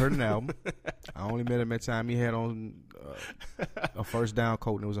never heard an album. I only met him that time he had on a first down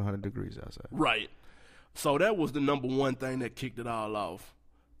coat and it was 100 degrees outside. Right. So that was the number one thing that kicked it all off.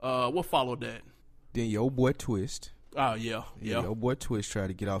 What followed that? Then your boy Twist. Oh, yeah. Your boy Twist tried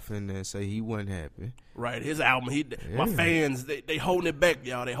to get off in there and say he wasn't happy. Right. His album, my fans, they holding it back,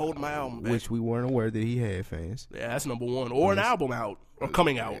 y'all. They holding my album back. Which we weren't aware that he had fans. Yeah, that's number one. Or an album out. Or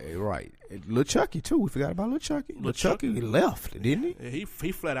coming out. Right. Lil Chucky, too. We forgot about Lil Chucky. Lil Chucky left, didn't he? Yeah,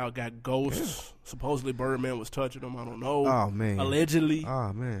 he flat out got ghosts. Yeah. Supposedly Birdman was touching him. I don't know. Oh, man. Allegedly.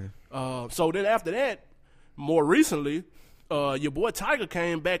 Oh, man. So then after that, more recently, your boy Tyga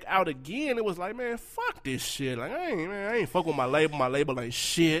came back out again. It was like, man, fuck this shit. Like, I ain't fuck with my label. My label ain't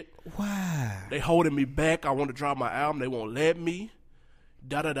shit. Why? They holding me back. I want to drop my album. They won't let me.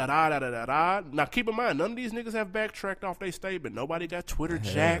 Da-da-da-da-da-da-da. Now, keep in mind, none of these niggas have backtracked off their statement. Nobody got Twitter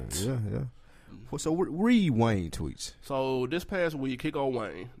jacked. Yeah. Well, so read Wayne tweets. So this past week, here go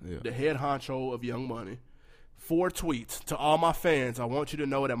Wayne, the head honcho of Young Money. 4 tweets. To all my fans, I want you to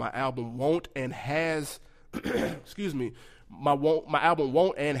know that my album won't and has, excuse me, my album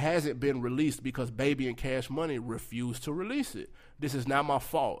won't and hasn't been released because Baby and Cash Money refused to release it. This is not my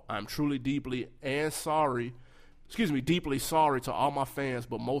fault. I'm truly deeply sorry to all my fans,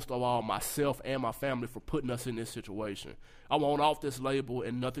 but most of all myself and my family for putting us in this situation. I want off this label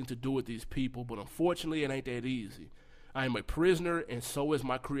and nothing to do with these people, but unfortunately it ain't that easy. I am a prisoner and so is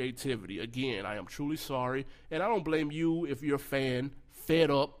my creativity. Again, I am truly sorry, and I don't blame you if you're a fan fed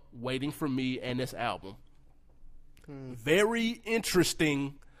up waiting for me and this album. Very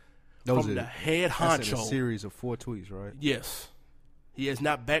interesting from the head honcho. That's in a series of 4 tweets, right? Yes. He has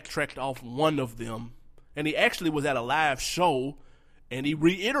not backtracked off one of them. And he actually was at a live show, and he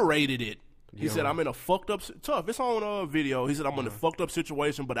reiterated it. He said, I'm in a fucked up, tough, it's on video. He said, I'm in a fucked up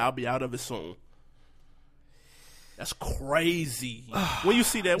situation, but I'll be out of it soon. That's crazy. When you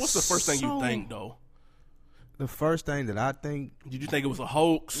see that, what's the first thing you think, though? The first thing that I think... Did you think it was a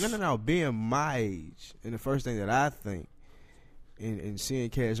hoax? No. Being my age, and the first thing that I think, in seeing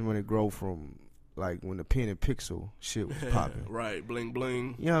Cash Money grow from... like when the pen and pixel shit was popping. Right, bling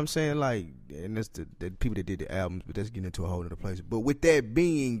bling. You know what I'm saying? Like, and that's the people that did the albums, but that's getting into a whole other place. But with that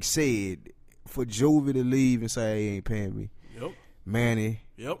being said, for Juvie to leave and say, hey, he ain't paying me. Yep. Manny.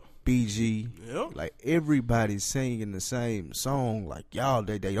 Yep. BG. Yep. Like, everybody's singing the same song. Like, y'all,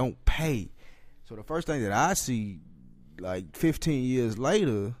 they don't pay. So the first thing that I see, like, 15 years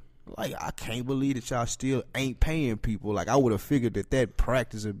later... like, I can't believe that y'all still ain't paying people. Like, I would have figured that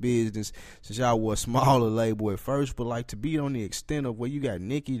practice of business, since y'all were a smaller label at first, but, like, to be on the extent of where you got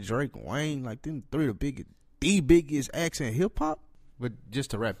Nicki, Drake, Wayne, like, them 3 the biggest acts in hip-hop. But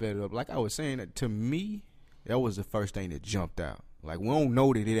just to wrap that up, like I was saying, that to me, that was the first thing that jumped out. Like, we don't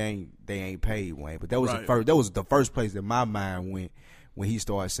know that they ain't paid Wayne, but that was the first place that my mind went when he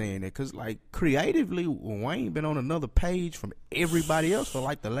started saying that. Because, like, creatively, Wayne been on another page from everybody else for,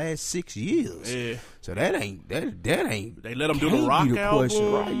 like, the last 6 years. Yeah. So that ain't. They let him do the rock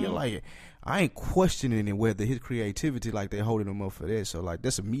album. Right? You're like, I ain't questioning whether his creativity, like, they holding him up for that. So, like,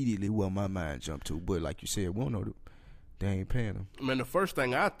 that's immediately where my mind jumped to. But, like you said, we don't know they ain't paying him. Man, the first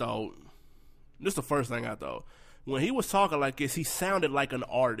thing I thought, when he was talking like this, he sounded like an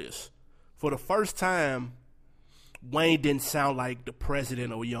artist. For the first time, Wayne didn't sound like the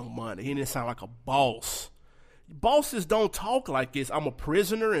president of Young Money. He didn't sound like a boss. Bosses don't talk like this. I'm a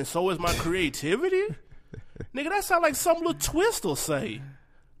prisoner and so is my creativity. Nigga, that sound like some little twist will say.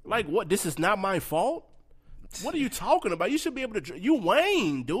 Like, what? This is not my fault? What are you talking about? You should be able to. You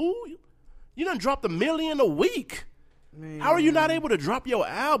Wayne, dude. You done dropped $1 million a week. Man. How are you not able to drop your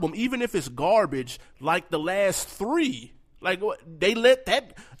album, even if it's garbage, like the last 3? Like, what? They let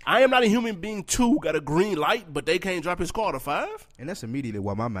that. I Am Not a Human Being 2 got a green light, but they can't drop his Carter 5? And that's immediately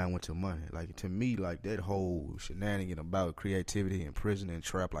why my mind went to money. Like, to me, like, that whole shenanigan about creativity and prison and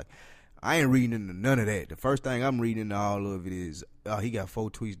trap, like, I ain't reading into none of that. The first thing I'm reading into all of it is he got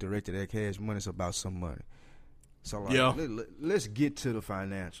 4 tweets directed at Cash Money. It's about some money. So, like, let's get to the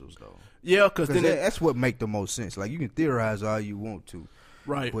financials, though. Yeah, because then that's what make the most sense. Like, you can theorize all you want to.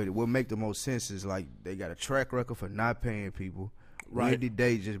 Right. But what make the most sense is, like, they got a track record for not paying people. Right. Randy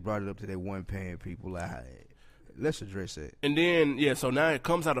Day just brought it up to they weren't paying people. Like, let's address that. And then, so now it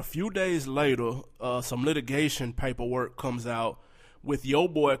comes out a few days later, some litigation paperwork comes out with your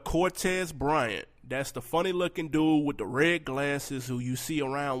boy Cortez Bryant. That's the funny-looking dude with the red glasses who you see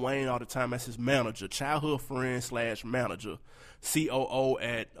around Wayne all the time as his manager, childhood friend / manager, COO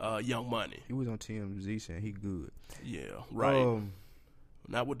at Young Money. He was on TMZ saying he good. Yeah, right.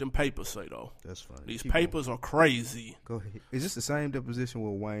 Not what them papers say, though. That's funny. These papers are crazy. Go ahead. Is this the same deposition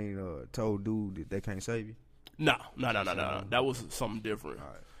where Wayne told dude that they can't save you? No. That was something different. All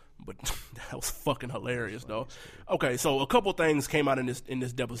right. But that was fucking hilarious, though. Okay, so a couple things came out in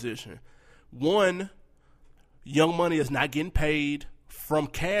this deposition. One, Young Money is not getting paid from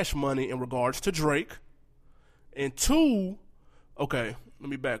Cash Money in regards to Drake. And 2, okay, let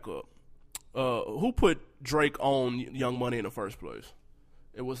me back up. Who put Drake on Young Money in the first place?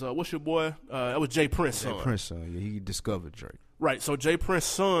 It was, what's your boy? It was Jay Prince's son. Jay Prince's son, yeah, he discovered Drake. Right, so Jay Prince's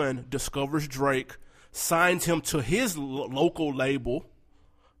son discovers Drake, signs him to his local label,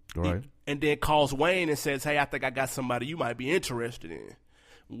 right, and then calls Wayne and says, hey, I think I got somebody you might be interested in.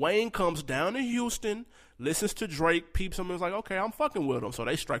 Wayne comes down to Houston, listens to Drake, peeps him, and is like, okay, I'm fucking with him. So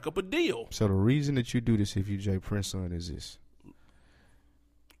they strike up a deal. So the reason that you do this if you Jay Prince's son is this.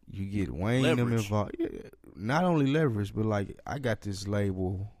 You get Wayne them involved. Yeah, not only leverage, but like, I got this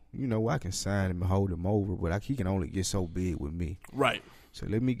label, you know, I can sign him and hold him over, but he can only get so big with me. Right. So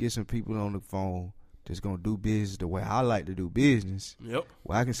let me get some people on the phone that's going to do business the way I like to do business. Yep.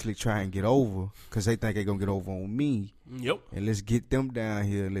 Where I can slick try and get over because they think they're going to get over on me. Yep. And let's get them down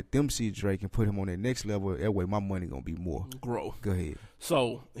here, let them see Drake and put him on that next level. That way my money going to be more. Grow. Go ahead.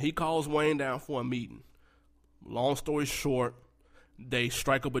 So he calls Wayne down for a meeting. Long story short, they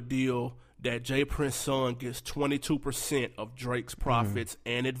strike up a deal that Jay Prince's son gets 22% of Drake's profits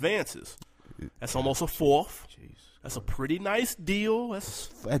and advances. That's almost a fourth. Jeez. That's a pretty nice deal. That's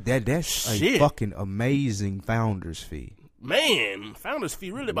a fucking amazing founder's fee. Man, founder's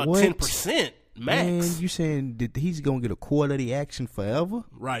fee really about 10% max. Man, you saying that he's going to get a quarter of the action forever?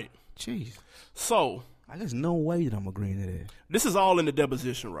 Right. Jeez. So there's no way that I'm agreeing to that. This is all in the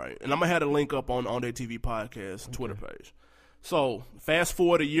deposition, right? And I'm going to have a link up on their TV podcast Twitter page. So fast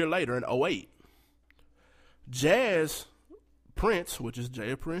forward a year later in 2008, Jazz Prince, which is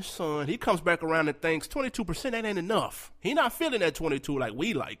Jay Prince's son, he comes back around and thinks 22%, that ain't enough. He not feeling that 22 like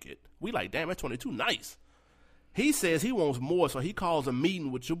we like it. We like, damn, that 22 nice. He says he wants more, so he calls a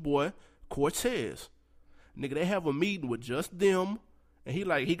meeting with your boy Cortez. Nigga, they have a meeting with just them, and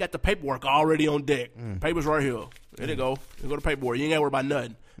he got the paperwork already on deck. Papers right here. There they go. There go the paperwork. You ain't got to worry about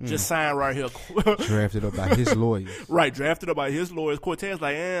nothing. Just sign right here. Drafted up by his lawyers. Right, drafted up by his lawyers. Cortez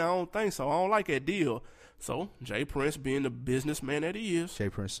like, I don't think so. I don't like that deal. So Jay Prince, being the businessman that he is, Jay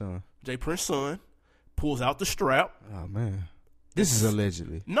Prince's son, pulls out the strap. Oh, man. This is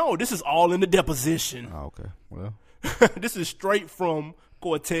allegedly. No, this is all in the deposition. Oh, okay. Well. This is straight from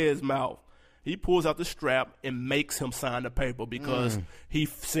Cortez's mouth. He pulls out the strap and makes him sign the paper because he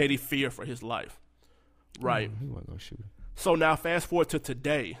said he feared for his life. Right. He wasn't going to shoot him. So now fast forward to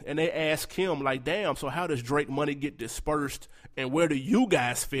today, and they ask him, like, damn, so how does Drake money get dispersed, and where do you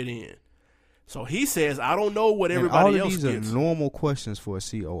guys fit in? So he says, I don't know what everybody else gets. All of these are normal questions for a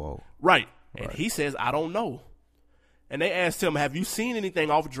COO. Right. And he says, I don't know. And they asked him, have you seen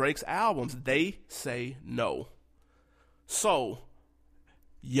anything off Drake's albums? They say no. So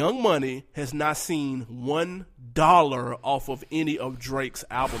Young Money has not seen $1 off of any of Drake's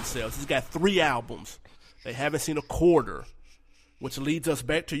album sales. He's got 3 albums. They haven't seen a quarter, which leads us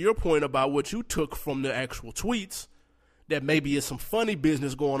back to your point about what you took from the actual tweets, that maybe it's some funny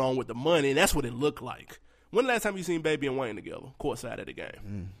business going on with the money, and that's what it looked like. When the last time you seen Baby and Wayne together, courtside at the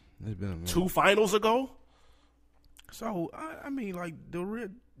game? It's been a minute. 2 finals ago? So, I mean, like,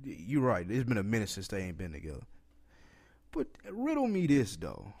 you're right. It's been a minute since they ain't been together. But riddle me this,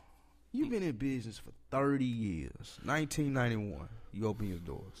 though. You've been in business for 30 years. 1991, you open your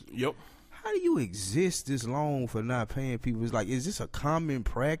doors. Yep. How do you exist this long for not paying people? It's like, is this a common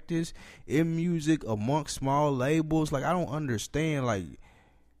practice in music amongst small labels? Like, I don't understand. Like,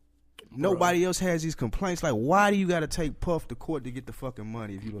 nobody else has these complaints. Like, why do you got to take Puff to court to get the fucking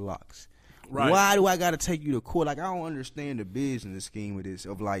money if you the Locks? Right. Why do I got to take you to court? Like, I don't understand the business scheme of this.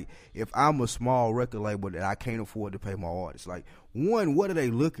 Of like, if I'm a small record label that I can't afford to pay my artists, like, one, what are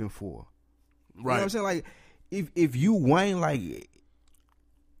they looking for? Right. You know what I'm saying? Like, if you Wayne, like,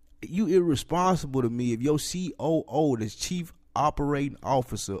 you irresponsible to me if your COO, the chief operating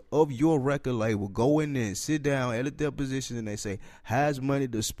officer of your record label, go in there and sit down at a deposition and they say, has money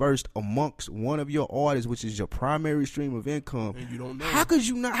dispersed amongst one of your artists, which is your primary stream of income. And you don't know. How could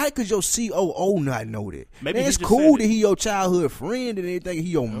your COO not know that? Maybe Man, it's cool that he your childhood friend and anything, he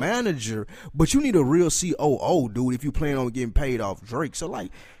your manager, but you need a real COO, dude, if you plan on getting paid off Drake. So, like,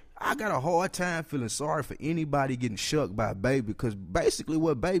 I got a hard time feeling sorry for anybody getting shucked by Baby, because basically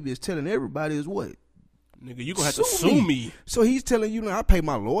what Baby is telling everybody is what? Nigga, you gonna have to sue me. So he's telling you, I pay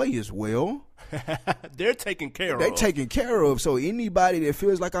my lawyers well. They're taken care of. They're taken care of. So anybody that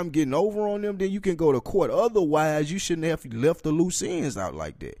feels like I'm getting over on them, then you can go to court. Otherwise, you shouldn't have left the loose ends out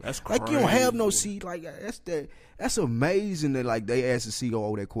like that. That's crazy. Like, you don't have no seat. Like, that's amazing that, like, they asked the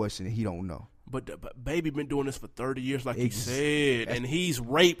COO that question and he don't know. But Baby been doing this for 30 years, like he said, and he's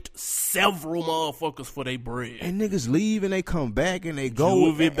raped several motherfuckers for their bread. And niggas leave and they come back and they go.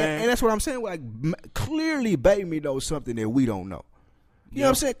 And that's what I'm saying. Like, clearly Baby knows something that we don't know. You know what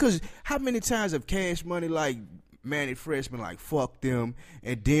I'm saying? Because how many times have Cash Money, like, Manny Freshman, like, fuck them,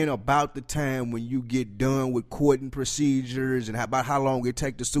 and then about the time when you get done with court and procedures and about how long it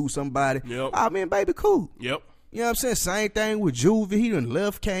take to sue somebody, I mean, Baby cool. Yep. You know what I'm saying? Same thing with Juvie. He done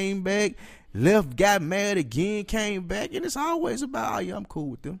left, came back. Left, got mad again, came back, and it's always about, oh, yeah, I'm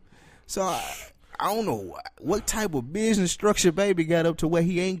cool with them. So I don't know what type of business structure Baby got up to where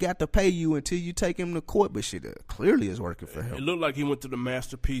he ain't got to pay you until you take him to court, but shit clearly is working for him. It looked like he went to the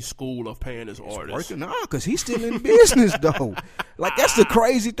Masterpiece School of paying his artists. Working, because he's still in business, though. Like, that's the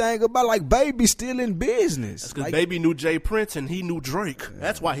crazy thing about, like, Baby still in business. That's because like, Baby knew Jay Prince and he knew Drake.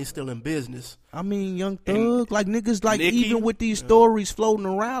 That's why he's still in business. I mean, Young Thug, like, niggas, like, Nicki, even with these stories floating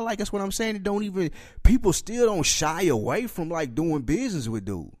around, like, that's what I'm saying. People still don't shy away from, like, doing business with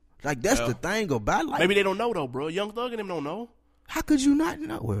dude. Like, that's the thing about, like. Maybe they don't know, though, bro. Young Thug and them don't know. How could you not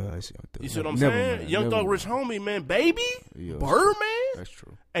know? Well, it's Young Thug. You see what I'm saying? Young Thug, rich homie, man. Baby? Yeah, Birdman? That's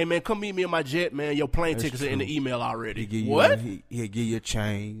true. Hey, man, come meet me in my jet, man. Your plane tickets are in the email already. What? He'll give you a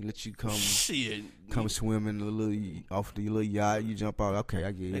chain, let you come. Shit. Come swimming off the little yacht. You jump out. Okay,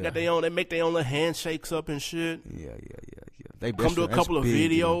 I get it. They got their own. They make their own little handshakes up and shit. Yeah. They come to a couple of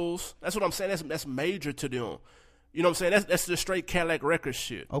videos. That's what I'm saying. That's major to them. You know what I'm saying? That's the straight Cadillac Records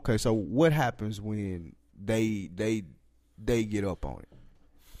shit. Okay, so what happens when they get up on it?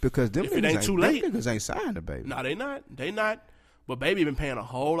 Because them niggas ain't signed to Baby. No, they not. But Baby been paying a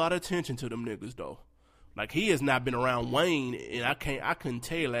whole lot of attention to them niggas though. Like, he has not been around Wayne, and I couldn't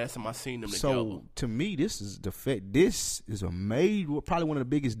tell you last time I seen them together. So to me, this is probably one of the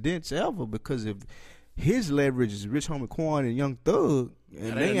biggest dents ever, because if his leverage is Rich Homie Quan and Young Thug,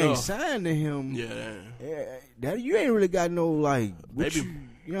 and they ain't signed to him, you ain't really got no, like, you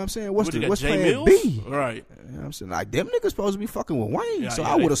know what I'm saying? What's plan B? Right. You know what I'm saying? Like, them niggas supposed to be fucking with Wayne.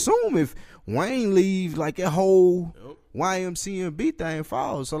 I would assume if Wayne leave, like, that whole YMCMB thing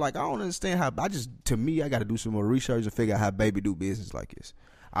falls. So, like, I don't understand how. To me, I got to do some more research and figure out how Baby do business like this.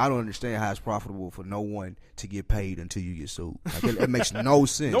 I don't understand how it's profitable for no one to get paid until you get sued. Like, it makes no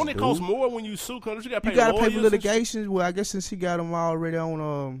sense. Don't it cost more when you sue? Cause you got to pay for litigation. Well, I guess since he got them already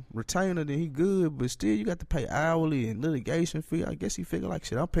on retainer, then he good. But still, you got to pay hourly and litigation fee. I guess he figured, like,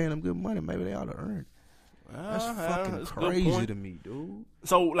 shit, I'm paying them good money. Maybe they ought to earn. That's fucking crazy to me, dude.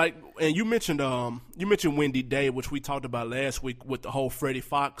 So, like, and you mentioned Wendy Day, which we talked about last week with the whole Freddie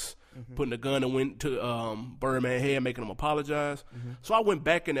Fox putting a gun to Birdman's head, making him apologize. So I went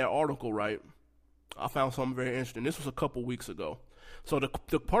back in that article, right? I found something very interesting. This was a couple weeks ago. So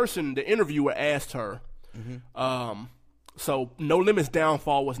the interviewer asked her, so No Limit's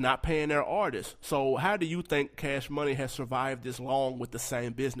downfall was not paying their artists. So how do you think Cash Money has survived this long with the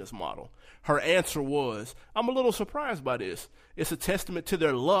same business model? Her answer was, I'm a little surprised by this. It's a testament to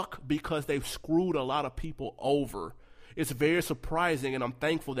their luck because they've screwed a lot of people over. It's very surprising, and I'm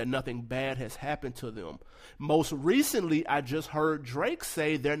thankful that nothing bad has happened to them. Most recently, I just heard Drake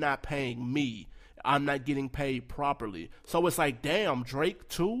say they're not paying me. I'm not getting paid properly. So it's like, damn, Drake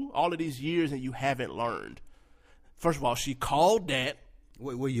too? All of these years and you haven't learned. First of all, she called that.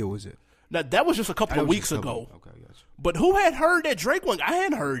 What year was it? Now, that was just a couple of weeks ago. Okay, gotcha. But who had heard that Drake one? I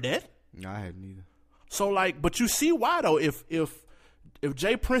hadn't heard that. No, I hadn't either. So like, but you see why though? If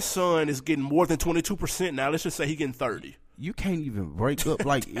Jay Prince's son is getting more than 22% now, let's just say he getting 30. You can't even break up.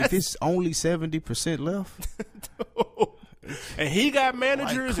 Like, if it's only 70% left. And he got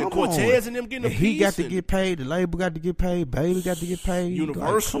managers like, and Cortez and them getting a piece. He got to get paid. The label got to get paid. Baby got to get paid.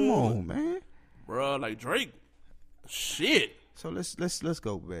 Universal. Like, come on, man. Bro, like Drake. Shit. So let's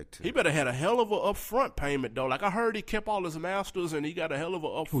go back to. He better had a hell of a upfront payment though. Like I heard he kept all his masters and he got a hell of a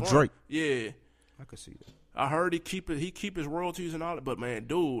upfront. Who, Drake? Yeah. I could see that. I heard he keep his royalties and all that. But man,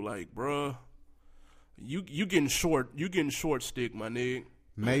 dude, like, bruh, you getting short stick, my nigga.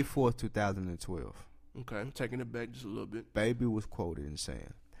 May 4th, 2012. Okay, I'm taking it back just a little bit. Baby was quoted in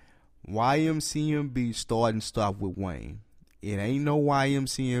saying, YMCMB start and stop with Wayne. It ain't no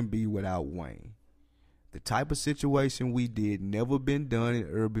YMCMB without Wayne. The type of situation we did never been done in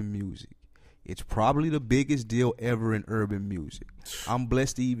urban music. It's probably the biggest deal ever in urban music. I'm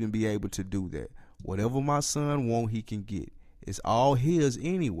blessed to even be able to do that. Whatever my son want, he can get. It's all his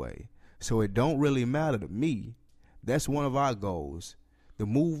anyway, so it don't really matter to me. That's one of our goals. The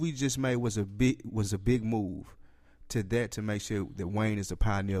move we just made was a big move to make sure that Wayne is the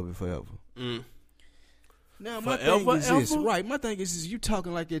pioneer of it forever. Mm. Now my thing is this, right? My thing is you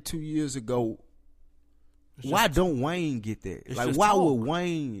talking like that 2 years ago. Why don't Wayne get that? Like, why would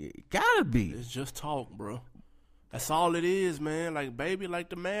Wayne? Gotta be. It's just talk, bro. That's all it is, man. Like, Baby, like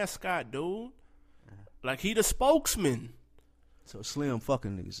the mascot, dude. Like, he the spokesman. So Slim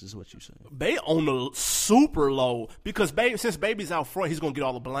fucking niggas is what you saying. They on the super low because since Baby's out front, he's gonna get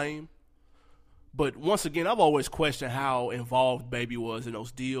all the blame. But once again, I've always questioned how involved Baby was in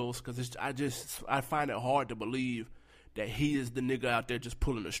those deals because I find it hard to believe that he is the nigga out there just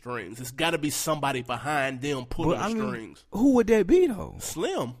pulling the strings. It's got to be somebody behind them pulling the strings. Who would that be though?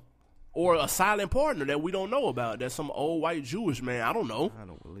 Slim. Or a silent partner that we don't know about. That's some old white Jewish man. I don't know. I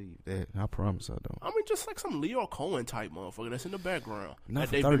don't believe that. I promise I don't. I mean, just like some Leo Cohen type motherfucker that's in the background. Not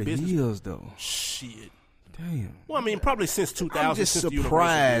for 30 years, though. Shit. Damn. Well, I mean, probably since 2000. I'm just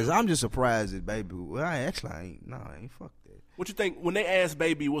surprised. I'm just surprised that Baby. Well, I ain't. No, I ain't fuck that. What you think, when they ask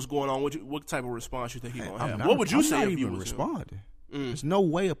Baby what's going on, what type of response you think he going to have? What would you say if you was responding? There's no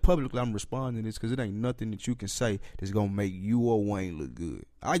way publicly I'm responding to this because it ain't nothing that you can say that's going to make you or Wayne look good.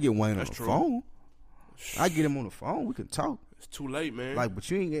 I get Wayne on the phone. I get him on the phone. We can talk. It's too late, man. Like, but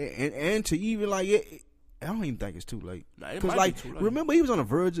you ain't and to even like it, I don't even think it's too late. Nah, it might be too late. Remember he was on the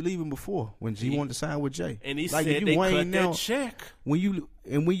verge of leaving before when G wanted to sign with Jay, and he like, said they cut that check. When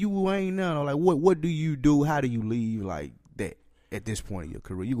you Wayne now, like what do you do? How do you leave like that at this point in your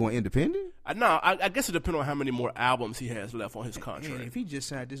career? You going independent? I guess it depends on how many more albums he has left on his contract. And if he just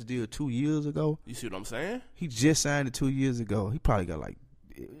signed this deal 2 years ago, you see what I'm saying? He just signed it 2 years ago. He probably got like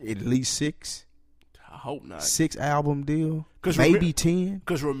at least 6. I hope not. 6 album deal, maybe 10.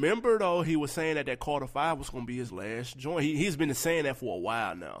 Because remember though, he was saying that Carter 5 was going to be his last joint. He's been saying that for a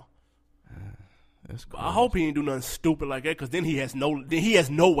while now. That's crazy. I hope he ain't do nothing stupid like that because then he has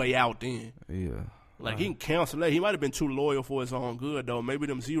no way out. Then yeah, he can cancel that. He might have been too loyal for his own good though. Maybe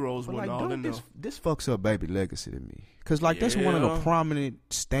them zeros but wasn't like, all in there. This fucks up Baby legacy to me because like that's one of the prominent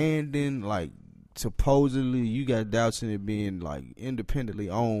standing like supposedly you got doubts in it being like independently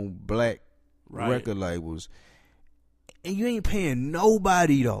owned black record labels. And you ain't paying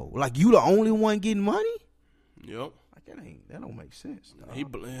nobody though. Like you the only one getting money. Yep. Like that don't make sense.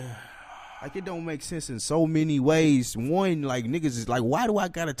 Like it don't make sense in so many ways. One, like niggas is like, why do I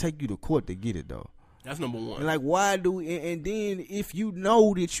gotta take you to court to get it though? That's number one. And like, why do? And then if you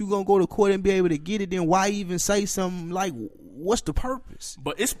know that you gonna go to court and be able to get it, then why even say something like, what's the purpose?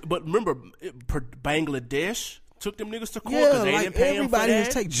 But remember, Bangladesh took them niggas to court because they didn't pay everybody him for that.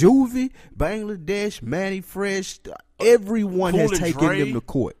 has taken Juvie, Bangladesh, Manny Fresh, everyone has taken them to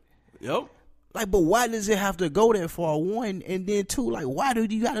court. Yep. Like, but why does it have to go that far? One, and then two, like, why do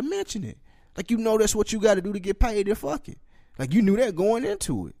you got to mention it? Like, you know that's what you got to do to get paid and fuck it. Like, you knew that going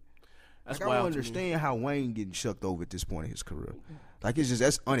into it. That's like, I don't understand how Wayne getting shucked over at this point in his career. Like, it's just,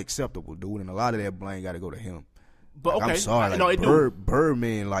 that's unacceptable, dude, and a lot of that blame got to go to him. But like, okay, I'm sorry, like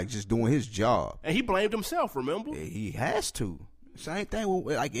Birdman, like just doing his job, and he blamed himself. Remember, yeah, he has to. Same thing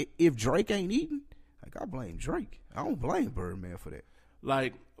with like if Drake ain't eating, like I blame Drake. I don't blame Birdman for that.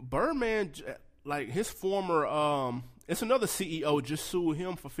 Like Birdman, like his former, it's another CEO just sued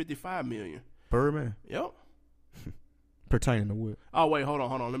him for $55 million. Birdman. Yep. Pertaining to what? Oh wait, hold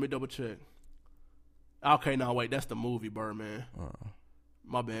on. Let me double check. Okay, no, wait, that's the movie Birdman.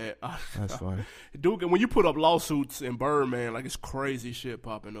 My bad. That's funny. Dude, when you put up lawsuits in Birdman, like it's crazy shit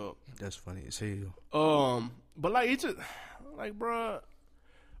popping up. That's funny as hell. But like it's just like, bruh,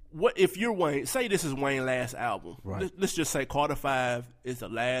 what if you're Wayne? Say this is Wayne's last album. Right. Let's just say Carter 5 is the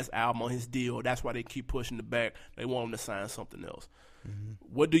last album on his deal. That's why they keep pushing it back. They want him to sign something else.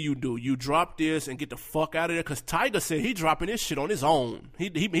 Mm-hmm. What do? You drop this and get the fuck out of there? Because Tyga said he dropping this shit on his own.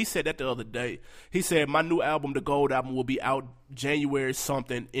 He said that the other day. He said my new album, the Gold album, will be out January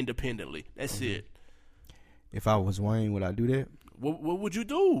something independently. That's it. If I was Wayne, would I do that? What would you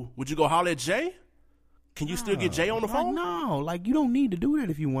do? Would you go holler at Jay? Can you still get Jay on the phone? No, like you don't need to do that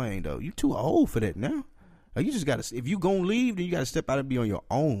if you Wayne though. You too old for that now. Like you just gotta. If you gonna leave, then you gotta step out and be on your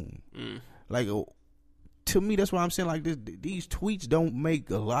own. Like to me, that's why I'm saying like this. These tweets don't make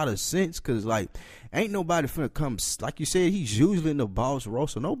a lot of sense because like ain't nobody finna come. Like you said, he's usually in the boss role,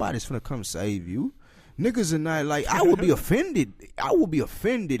 so nobody's finna come save you. Niggas are not like I would be offended. I would be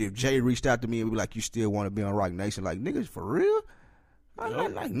offended if Jay reached out to me and be like, "You still want to be on Rock Nation?" Like niggas for real.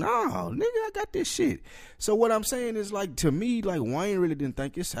 I'm like, no, nigga, I got this shit. So what I'm saying is, like, to me, like, Wayne really didn't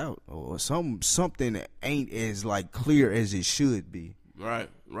think it's out, or something that ain't as like clear as it should be. Right.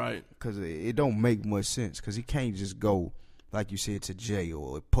 Because it don't make much sense. Because he can't just go, like you said, to Jay,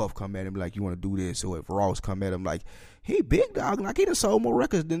 or if Puff come at him like, you want to do this, or if Ross come at him like, he big dog, like he done sold more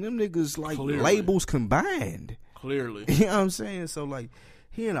records than them niggas, like labels combined. Clearly, you know what I'm saying? So like,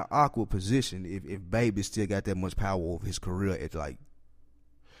 he in an awkward position if Baby still got that much power over his career at like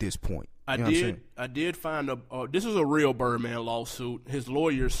this point. I did find this is a real Birdman lawsuit. His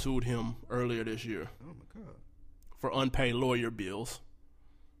lawyer sued him earlier this year. Oh my God. For unpaid lawyer bills.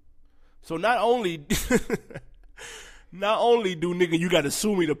 So not only do nigga you got to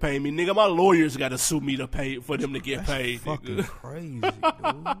sue me to pay me, nigga my lawyers got to sue me to pay for them to get paid. Fucking nigga. Crazy,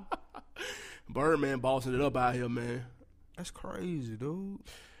 dude. Birdman bossing it up out here, man. That's crazy, dude.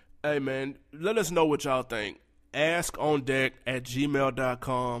 Hey man, let us know what y'all think.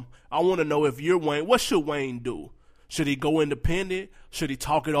 AskOnDeck@gmail.com. I want to know if you're Wayne. What should Wayne do? Should he go independent? Should he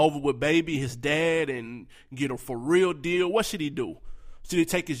talk it over with Baby, his dad, and get a for real deal? What should he do? Should he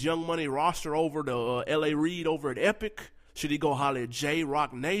take his Young Money roster over to L.A. Reid over at Epic? Should he go holler at J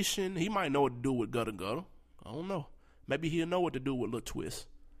Rock Nation? He might know what to do with Gutter Gutter. I don't know. Maybe he'll know what to do with Lil Twist.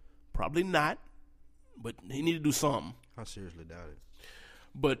 Probably not, but he need to do something. I seriously doubt it.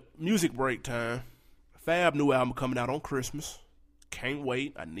 But music break time. Fab new album coming out on Christmas. Can't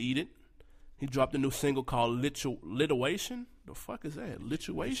wait. I need it. He dropped a new single called Lituation. The fuck is that?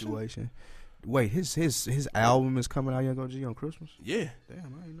 Lituation? Wait, his album is coming out, Young OG, on Christmas? Yeah.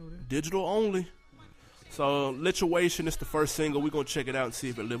 Damn, I didn't know that. Digital only. So Lituation is the first single. We're going to check it out and see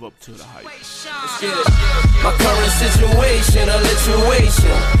if it live up to the hype. Let's get it. My current situation, a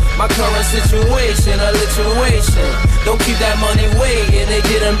lituation. My current situation, a lituation. Don't keep that money waiting, they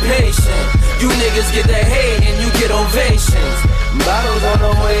get impatient. You niggas get the hate and you get ovations. Bottles on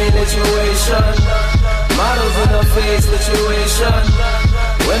the way, lituation. Models in the face, lituation.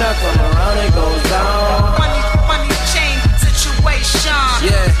 When I come around, it goes down. Money chain situation.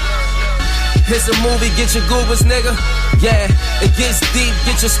 Yeah. Here's a movie, get your goobers, nigga. Yeah, it gets deep,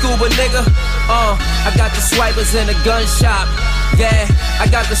 get your scuba, nigga. I got the swipers in the gun shop. Yeah, I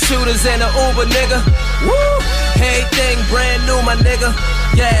got the shooters in the Uber, nigga. Woo! Everything brand new, my nigga.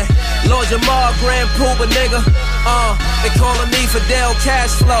 Yeah, Lord Jamar, Grand Pooba, nigga. They calling me Fidel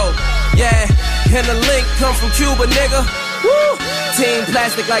Cashflow. Yeah, and the link come from Cuba, nigga. Woo! Team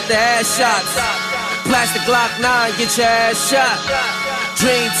plastic like the ass shots. Plastic Glock 9, get your ass shot.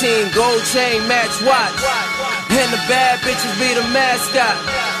 Dream team, gold chain, match watch. And the bad bitches be the mascot.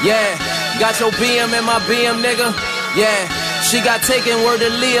 Yeah, got your BM in my BM, nigga. Yeah, she got taken word to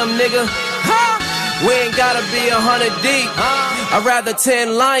Liam, nigga. Ha! We ain't gotta be 100 deep. I'd rather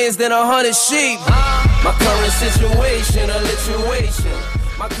 10 lions than 100 sheep. My current situation, a lituation.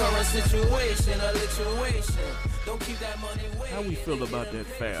 My current situation, a lituation. Don't keep that money waiting. How we feel about that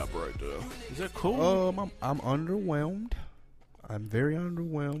Fab right there? Is that cool? I'm underwhelmed. I'm very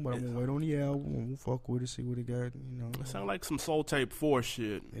underwhelmed, but I'm gonna wait on the album. I'm gonna fuck with it, see what it got. You know, It sound like some Soul Tape 4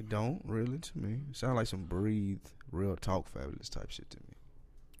 shit. it don't really to me. It sound like some Breathe, Real Talk, Fabulous type shit to me.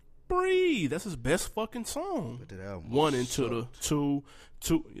 Breathe. That's his best fucking song. But that album One into the two.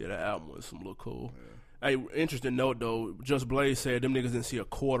 Yeah, that album was some little cool. Yeah. Hey, interesting note though. Just Blaze said them niggas didn't see a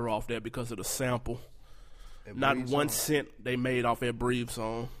quarter off that because of the sample. Not 1 cent they made off that Breathe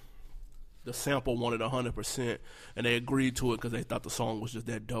song. The sample wanted 100%, and they agreed to it because they thought the song was just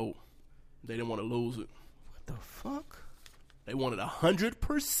that dope. They didn't want to lose it. What the fuck? They wanted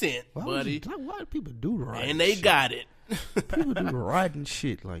 100%, buddy. Why do people do the right? And they shit? got it. People do the riding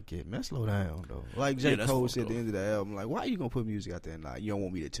shit like that. Man, slow down though. Like J. Yeah, Cole said at the end of the album, like, why you gonna put music out there and like you don't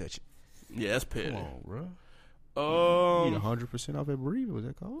want me to touch it? Yeah, that's petty. Come on, bro. You get 100% off at Bereavement. Was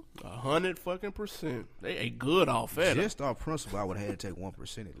that called? 100%. They ain't good off at it. Just off principle, I would have had to take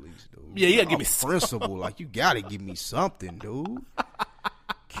 1% at least, dude. Yeah, you gotta give me some principle. Like, you gotta give me something, dude.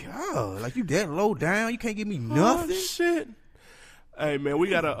 God, like, you that low down, you can't give me nothing. Oh, shit. Hey man, we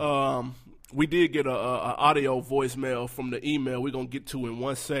got we did get a audio voicemail from the email we're gonna get to in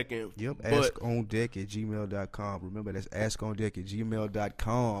 1 second. Yep, askondeck@gmail.com. Remember, that's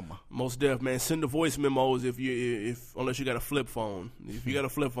askondeck@gmail.com. Most def, man. Send the voice memos unless you got a flip phone. If you got a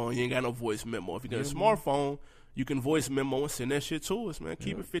flip phone, you ain't got no voice memo. If you got a smartphone, you can voice memo and send that shit to us, man.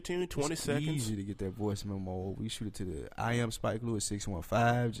 Keep it 15 to 20 seconds. It's easy to get that voice memo. We shoot it to the I am Spike Lewis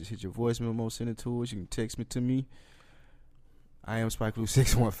 615. Just hit your voice memo, send it to us. You can text me to me. I am Spike Lewis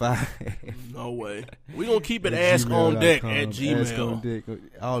 615. No way. We're going to keep it askondeck at Gmail. Askondeck,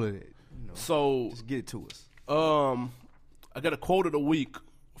 all of that. So just get it to us. I got a quote of the week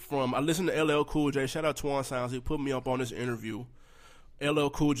from, I listened to LL Cool J. Shout out Twan Sounds. He put me up on this interview.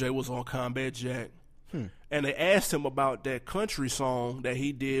 LL Cool J was on Combat Jack. And they asked him about that country song that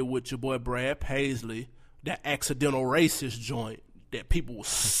he did with your boy Brad Paisley, that Accidental Racist joint that people were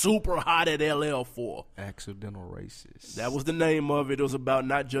super hot at LL for. Accidental Racist. That was the name of it. It was about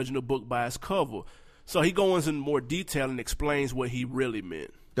not judging a book by its cover. So he goes in more detail and explains what he really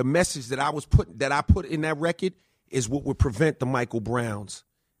meant. The message that I put in that record is what would prevent the Michael Browns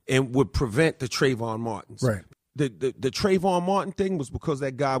and would prevent the Trayvon Martins. Right. The Trayvon Martin thing was because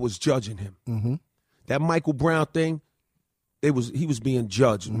that guy was judging him. Mm-hmm. That Michael Brown thing, he was being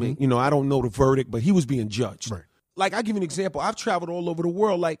judged. I mean, I don't know the verdict, but he was being judged. Right. Like, I give you an example. I've traveled all over the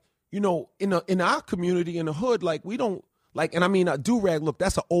world. Like, in our community, in the hood, like, we don't, like, and I mean, a do-rag, look,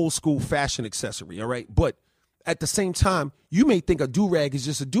 that's an old school fashion accessory, all right? But at the same time, you may think a do-rag is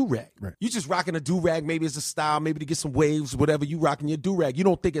just a do-rag. Right. You just rocking a do-rag, maybe it's a style, maybe to get some waves, whatever, you rocking your do-rag. You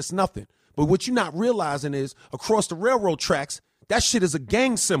don't think it's nothing. But what you're not realizing is, across the railroad tracks, that shit is a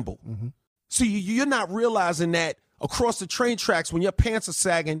gang symbol. Mm-hmm. So you're not realizing that across the train tracks, when your pants are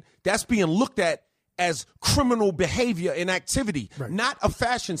sagging, that's being looked at as criminal behavior and activity, not a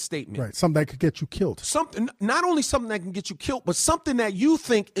fashion statement. Right, something that could get you killed. Something, not only something that can get you killed, but something that you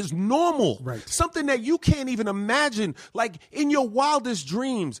think is normal. Right. Something that you can't even imagine. Like, in your wildest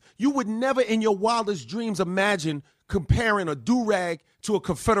dreams, you would never in your wildest dreams imagine comparing a do-rag to a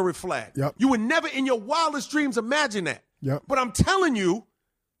Confederate flag. Yep. You would never in your wildest dreams imagine that. Yep. But I'm telling you,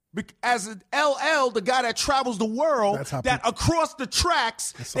 as an LL, the guy that travels the world, that across the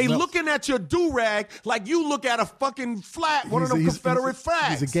tracks, they looking at your do-rag like you look at a fucking flag, one of them Confederate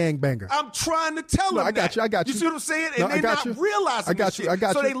flags. He's a gangbanger. I'm trying to tell them I got that. you. You see what I'm saying? And they're not realizing this shit.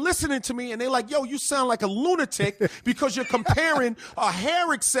 So they listening to me and they like, yo, you sound like a lunatic because you're comparing a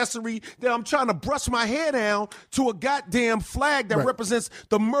hair accessory that I'm trying to brush my hair down to a goddamn flag that represents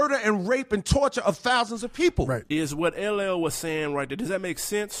the murder and rape and torture of thousands of people. Right. Is what LL was saying right there, does that make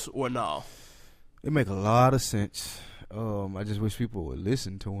sense or no? It make a lot of sense. I just wish people would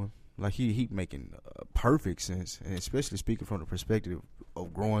listen to him. Like, he making perfect sense, and especially speaking from the perspective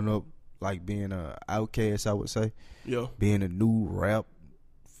of growing up, like being a outcast, I would say. Yeah. Being a new rap.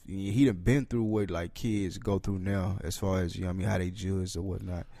 He done been through what like kids go through now, as far as how they judge or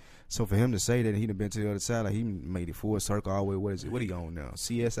whatnot. So for him to say that he done been to the other side, like he made it full circle all the way. What is it? What he on now?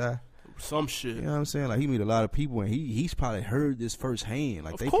 CSI. Some shit. You know what I'm saying? Like, he meet a lot of people, and he's probably heard this firsthand.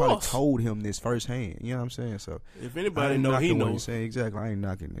 Like, of they course. probably told him this firsthand. You know what I'm saying? So if anybody know, he knows. Exactly. I ain't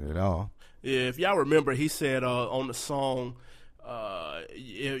knocking it at all. Yeah, if y'all remember, he said on the song,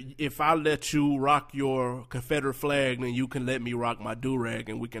 if I let you rock your Confederate flag, then you can let me rock my do-rag,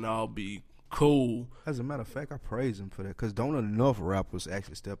 and we can all be cool. As a matter of fact, I praise him for that, because don't enough rappers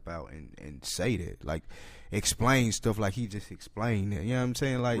actually step out and say that. Like, explain stuff like he just explained it. You know what I'm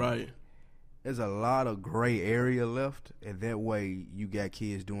saying? Like, right. There's a lot of gray area left, and that way you got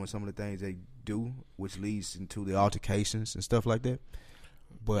kids doing some of the things they do, which leads into the altercations and stuff like that.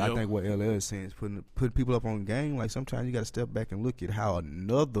 But I think what LL is saying is put people up on game. Like, sometimes you got to step back and look at how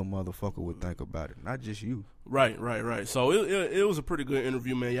another motherfucker would think about it, not just you. Right. So it was a pretty good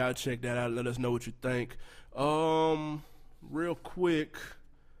interview, man. Y'all check that out. Let us know what you think. Real quick,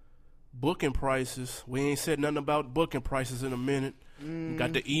 booking prices. We ain't said nothing about booking prices in a minute.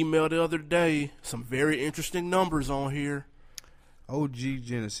 Got the email the other day. Some very interesting numbers on here. OG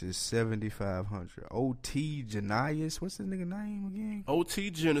Genesis 7,500. OT Genius, what's his nigga name again? OT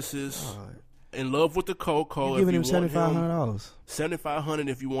Genesis. In love with the Coco. You giving him $7,500. $7,500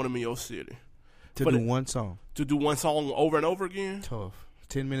 if you want him in your city. To do one song over and over again. Tough.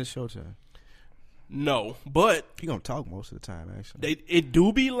 10 minutes showtime. No, but He gonna talk most of the time, actually. it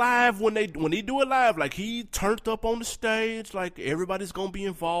do be live when he do it live. Like, he turned up on the stage. Like, everybody's gonna be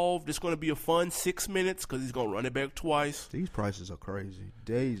involved. It's gonna be a fun 6 minutes because he's gonna run it back twice. These prices are crazy.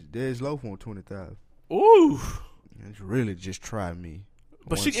 Dez Loaf on 20,000. Ooh, It's really just try me.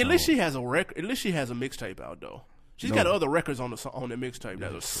 but One at least song. she has a record. At least she has a mixtape out though. She's No. got other records on the mixtape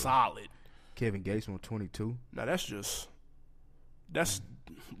that are solid. Kevin Gates on 22. Now that's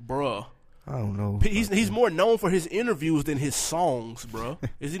bruh. I don't know. He's more known for his interviews than his songs, bruh.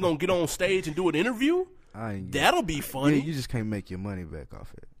 Is he gonna get on stage and do an interview? I ain't. That'll be Yeah, funny. you just can't make your money back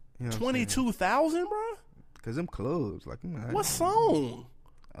off it. You know 22,000, bruh. Because them clubs, like, What song?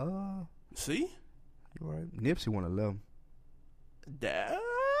 See, You right. Nipsey want 11. that,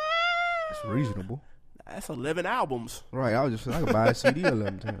 It's reasonable. that's 11 albums. Right. I could buy a CD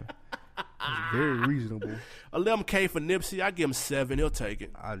 11 times. It's very reasonable. 11K for Nipsey. I give him 7. He'll take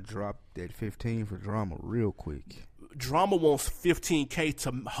it. I dropped that 15 for Drama real quick. Drama wants 15K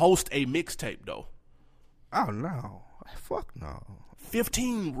to host a mixtape though. Oh, no. Fuck no.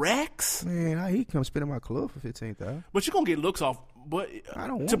 15 racks? Man, he come spend in my club for 15,000. But you're gonna get looks off. But I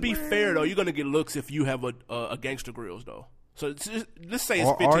don't to want be that. fair though, you're gonna get looks if you have a Gangsta Grills though. So let's say it's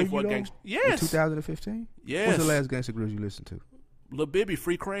Are 15 you for a though? Gangsta. In Yes. 2015? Yes. What's the last Gangsta Grills you listened to? Lil Bibby,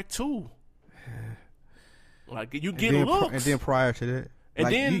 Free Crack 2. Like, you And get then, looks. and then prior to that? And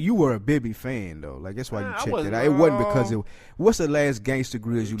like, then- you were a Bibby fan, though. Like, that's why you Nah, I checked wasn't, it out. It wasn't because it... What's the last Gangsta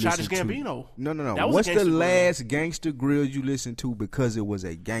Grills you Childish listened to? Gambino. No. That was What's a the Gangsta Grill. last Gangsta Grills you listened to because it was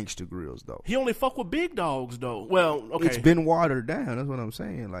a Gangsta Grills, though? He only fuck with big dogs though. Well, okay. It's been watered down. That's what I'm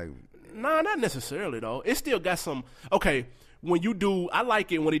saying. Like, Nah, not necessarily though. It still got some. Okay, when you do, I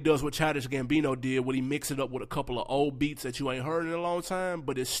like it when he does what Childish Gambino did, when he mix it up with a couple of old beats that you ain't heard in a long time.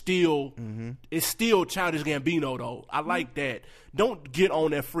 But it's still Childish Gambino though. I like that. Don't get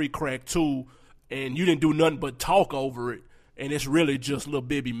on that Free Crack 2 and you didn't do nothing but talk over it, and it's really just Lil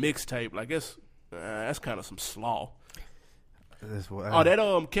Bibby mixtape. Like, that's kind of some slaw. that's what... Oh,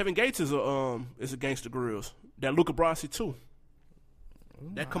 that Kevin Gates is a Gangsta Grills. That Luca Brasi too.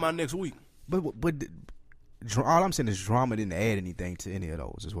 That come out next week. But all I'm saying is Drama didn't add anything to any of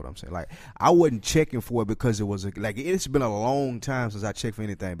those, is what I'm saying. Like, I wasn't checking for it because it was it's been a long time since I checked for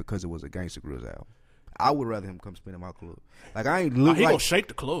anything because it was a Gangsta Grills album. I would rather him come spin in my club. Like, I ain't look He like... gonna shake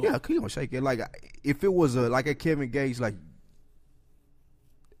the club. Yeah, he gonna shake it. Like, if it was a Kevin Gates, like,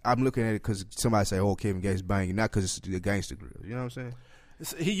 I'm looking at it because somebody say, "Oh, Kevin Gates banging," not because it's the Gangsta Grills. You know what I'm saying?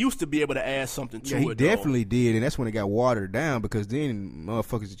 He used to be able to add something to Yeah, he it. definitely did, and that's when it got watered down because then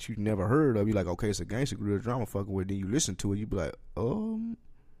motherfuckers that you never heard of, you like, okay, it's a Gangsta Grills Drama fucking with. Then you listen to it, you be like,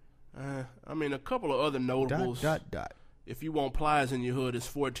 I mean, a couple of other notables. ... If you want pliers in your hood, it's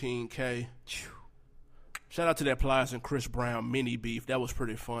 14K. Shout out to that Pliers and Chris Brown mini beef. That was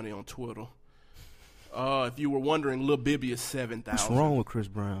pretty funny on Twitter. If you were wondering, Lil Bibby is 7,000. What's wrong with Chris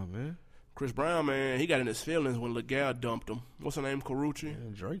Brown, man? Chris Brown, man, he got in his feelings when Lil Gal dumped him. What's her name, Karuchi?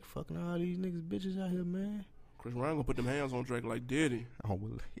 Man, Drake fucking all these niggas bitches out here, man. Chris Brown gonna put them hands on Drake like Diddy. I don't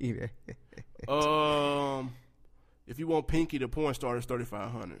believe that. If you want Pinky, the porn star is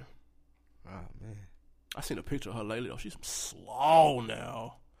 3,500. Oh man, I seen a picture of her lately though. She's some slaw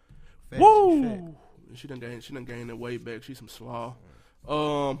now. fat, Woo! She done gained that weight back. She's some slaw.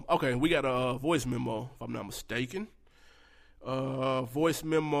 Okay, we got a voice memo, if I'm not mistaken. Voice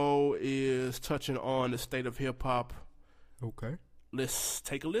memo is touching on the state of hip hop. Okay. Let's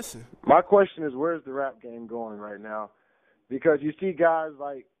take a listen. My question is, where's the rap game going right now? Because you see guys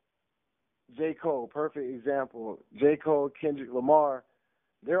like J. Cole, perfect example. J. Cole, Kendrick Lamar,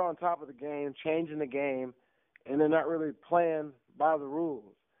 they're on top of the game, changing the game, and they're not really playing by the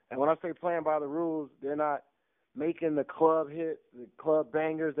rules. And when I say playing by the rules, they're not making the club hits, the club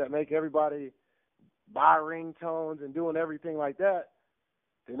bangers that make everybody buy ringtones and doing everything like that.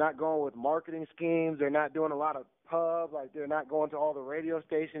 They're not going with marketing schemes. They're not doing a lot of pub. Like, they're not going to all the radio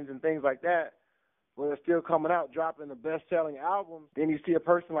stations and things like that, where they're still coming out, dropping the best-selling albums. Then you see a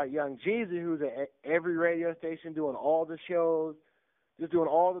person like Young Jeezy, who's at every radio station doing all the shows, just doing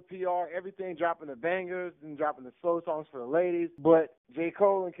all the PR, everything, dropping the bangers and dropping the slow songs for the ladies. But J.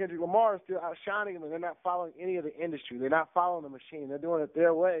 Cole and Kendrick Lamar are still outshining them, and they're not following any of the industry. They're not following the machine. They're doing it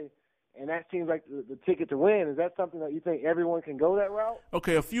their way, and that seems like the ticket to win. Is that something that you think everyone can go that route?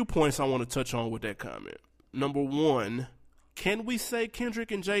 Okay, a few points I want to touch on with that comment. Number one, can we say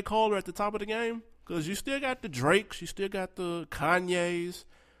Kendrick and J. Cole are at the top of the game? Because you still got the Drakes, you still got the Kanyes.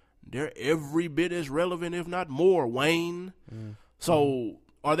 They're every bit as relevant, if not more. Wayne. So,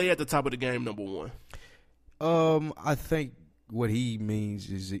 are they at the top of the game, number one? I think what he means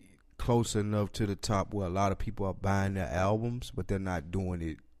is close enough to the top where a lot of people are buying their albums, but they're not doing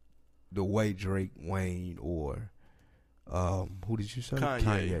it the way Drake, Wayne, or who did you say?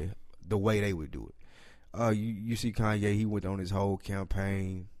 Kanye. The way they would do it. You see Kanye, he went on his whole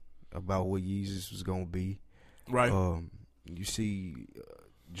campaign about what Yeezus was gonna be. Right. You see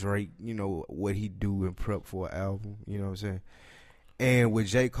Drake, you know, what he do and prep for an album, you know what I'm saying? And with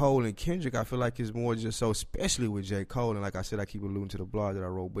J. Cole and Kendrick, I feel like it's more just so, especially with J. Cole, and like I said, I keep alluding to the blog that I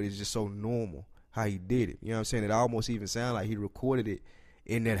wrote, but it's just so normal how he did it. You know what I'm saying? It almost even sounded like he recorded it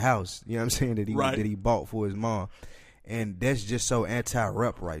in that house, you know what I'm saying, that he bought for his mom. And that's just so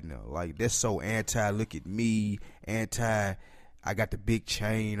anti-rap right now. Like, that's so anti-look at me, I got the big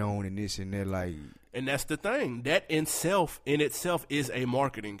chain on and this and that, like. And that's the thing. That in itself is a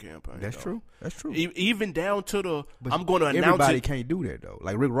marketing campaign. That's true. That's true. Even down to the, but I'm going to announce everybody it. Can't do that, though.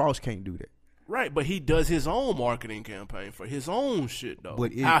 Like, Rick Ross can't do that. Right, but he does his own marketing campaign for his own shit, though.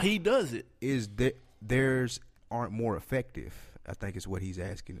 But how he does it. Is that theirs aren't more effective, I think is what he's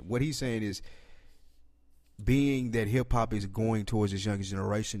asking. What he's saying is, being that hip-hop is going towards this younger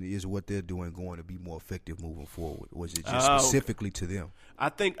generation, is what they're doing going to be more effective moving forward? Or is it just specifically to them? I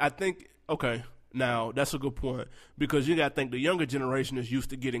think, okay. Now, that's a good point, because you got to think the younger generation is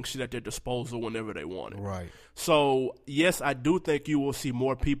used to getting shit at their disposal whenever they want it. Right. So, yes, I do think you will see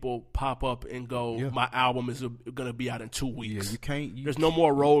more people pop up and go, my album is going to be out in 2 weeks. Yeah, you can't. There's no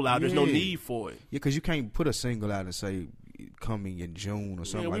more rollout. There's no need for it. Yeah, because you can't put a single out and say coming in June or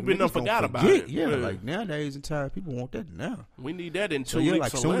something. Yeah, like we've been forgot about it. Yeah, like nowadays, entire people want that now. We need that in 2 weeks.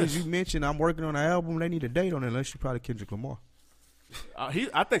 Like, as soon as you mention I'm working on an album, they need a date on it, unless you probably Kendrick Lamar.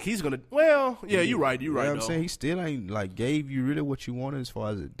 I think he's gonna. Well, yeah, you're right. You're right. You know what I'm saying? He still ain't like gave you really what you wanted as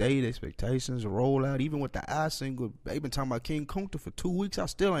far as a date, expectations, a rollout. Even with the I single, they been talking about King Kunta for 2 weeks. I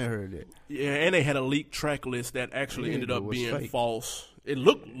still ain't heard that. Yeah, and they had a leaked track list that actually ended up being fake. False. It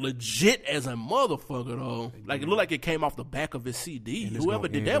looked legit as a motherfucker though. Like it looked like it came off the back of his CD. Whoever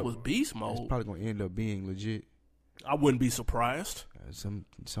did that was beast mode. It's probably gonna end up being legit. I wouldn't be surprised. Some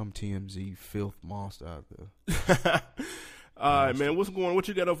TMZ filth monster out there. All right, man. What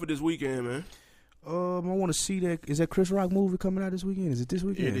you got up for this weekend, man? I want to see that. Is that Chris Rock movie coming out this weekend? Is it this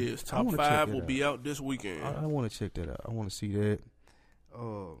weekend? It is. Top 5 will be out this weekend. I want to check that out. I want to see that.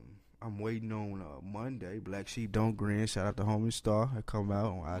 I'm waiting on Monday. Black Sheep Don't Grin. Shout out to Homie Star. I come out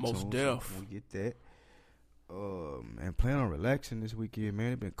on iTunes. Most def. So get that. And plan on relaxing this weekend,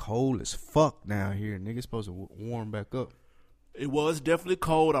 man. It been cold as fuck down here. Niggas supposed to warm back up. It was definitely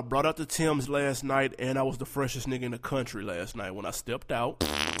cold. I brought out the Timbs last night, and I was the freshest nigga in the country last night when I stepped out.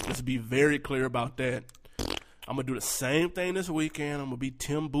 Let's be very clear about that. I'm going to do the same thing this weekend. I'm going to be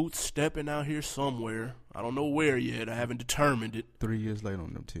Tim Boots stepping out here somewhere. I don't know where yet. I haven't determined it. 3 years late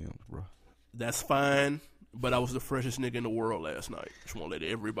on them Timbs, bro. That's fine, but I was the freshest nigga in the world last night. Just want to let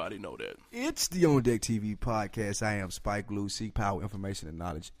everybody know that. It's the On Deck TV podcast. I am Spike Lee. Seek power, information, and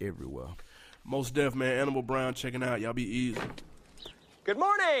knowledge everywhere. Most def, man. Animal Brown checking out. Y'all be easy. Good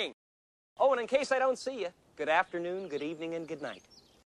morning. Oh, and in case I don't see you, good afternoon, good evening, and good night.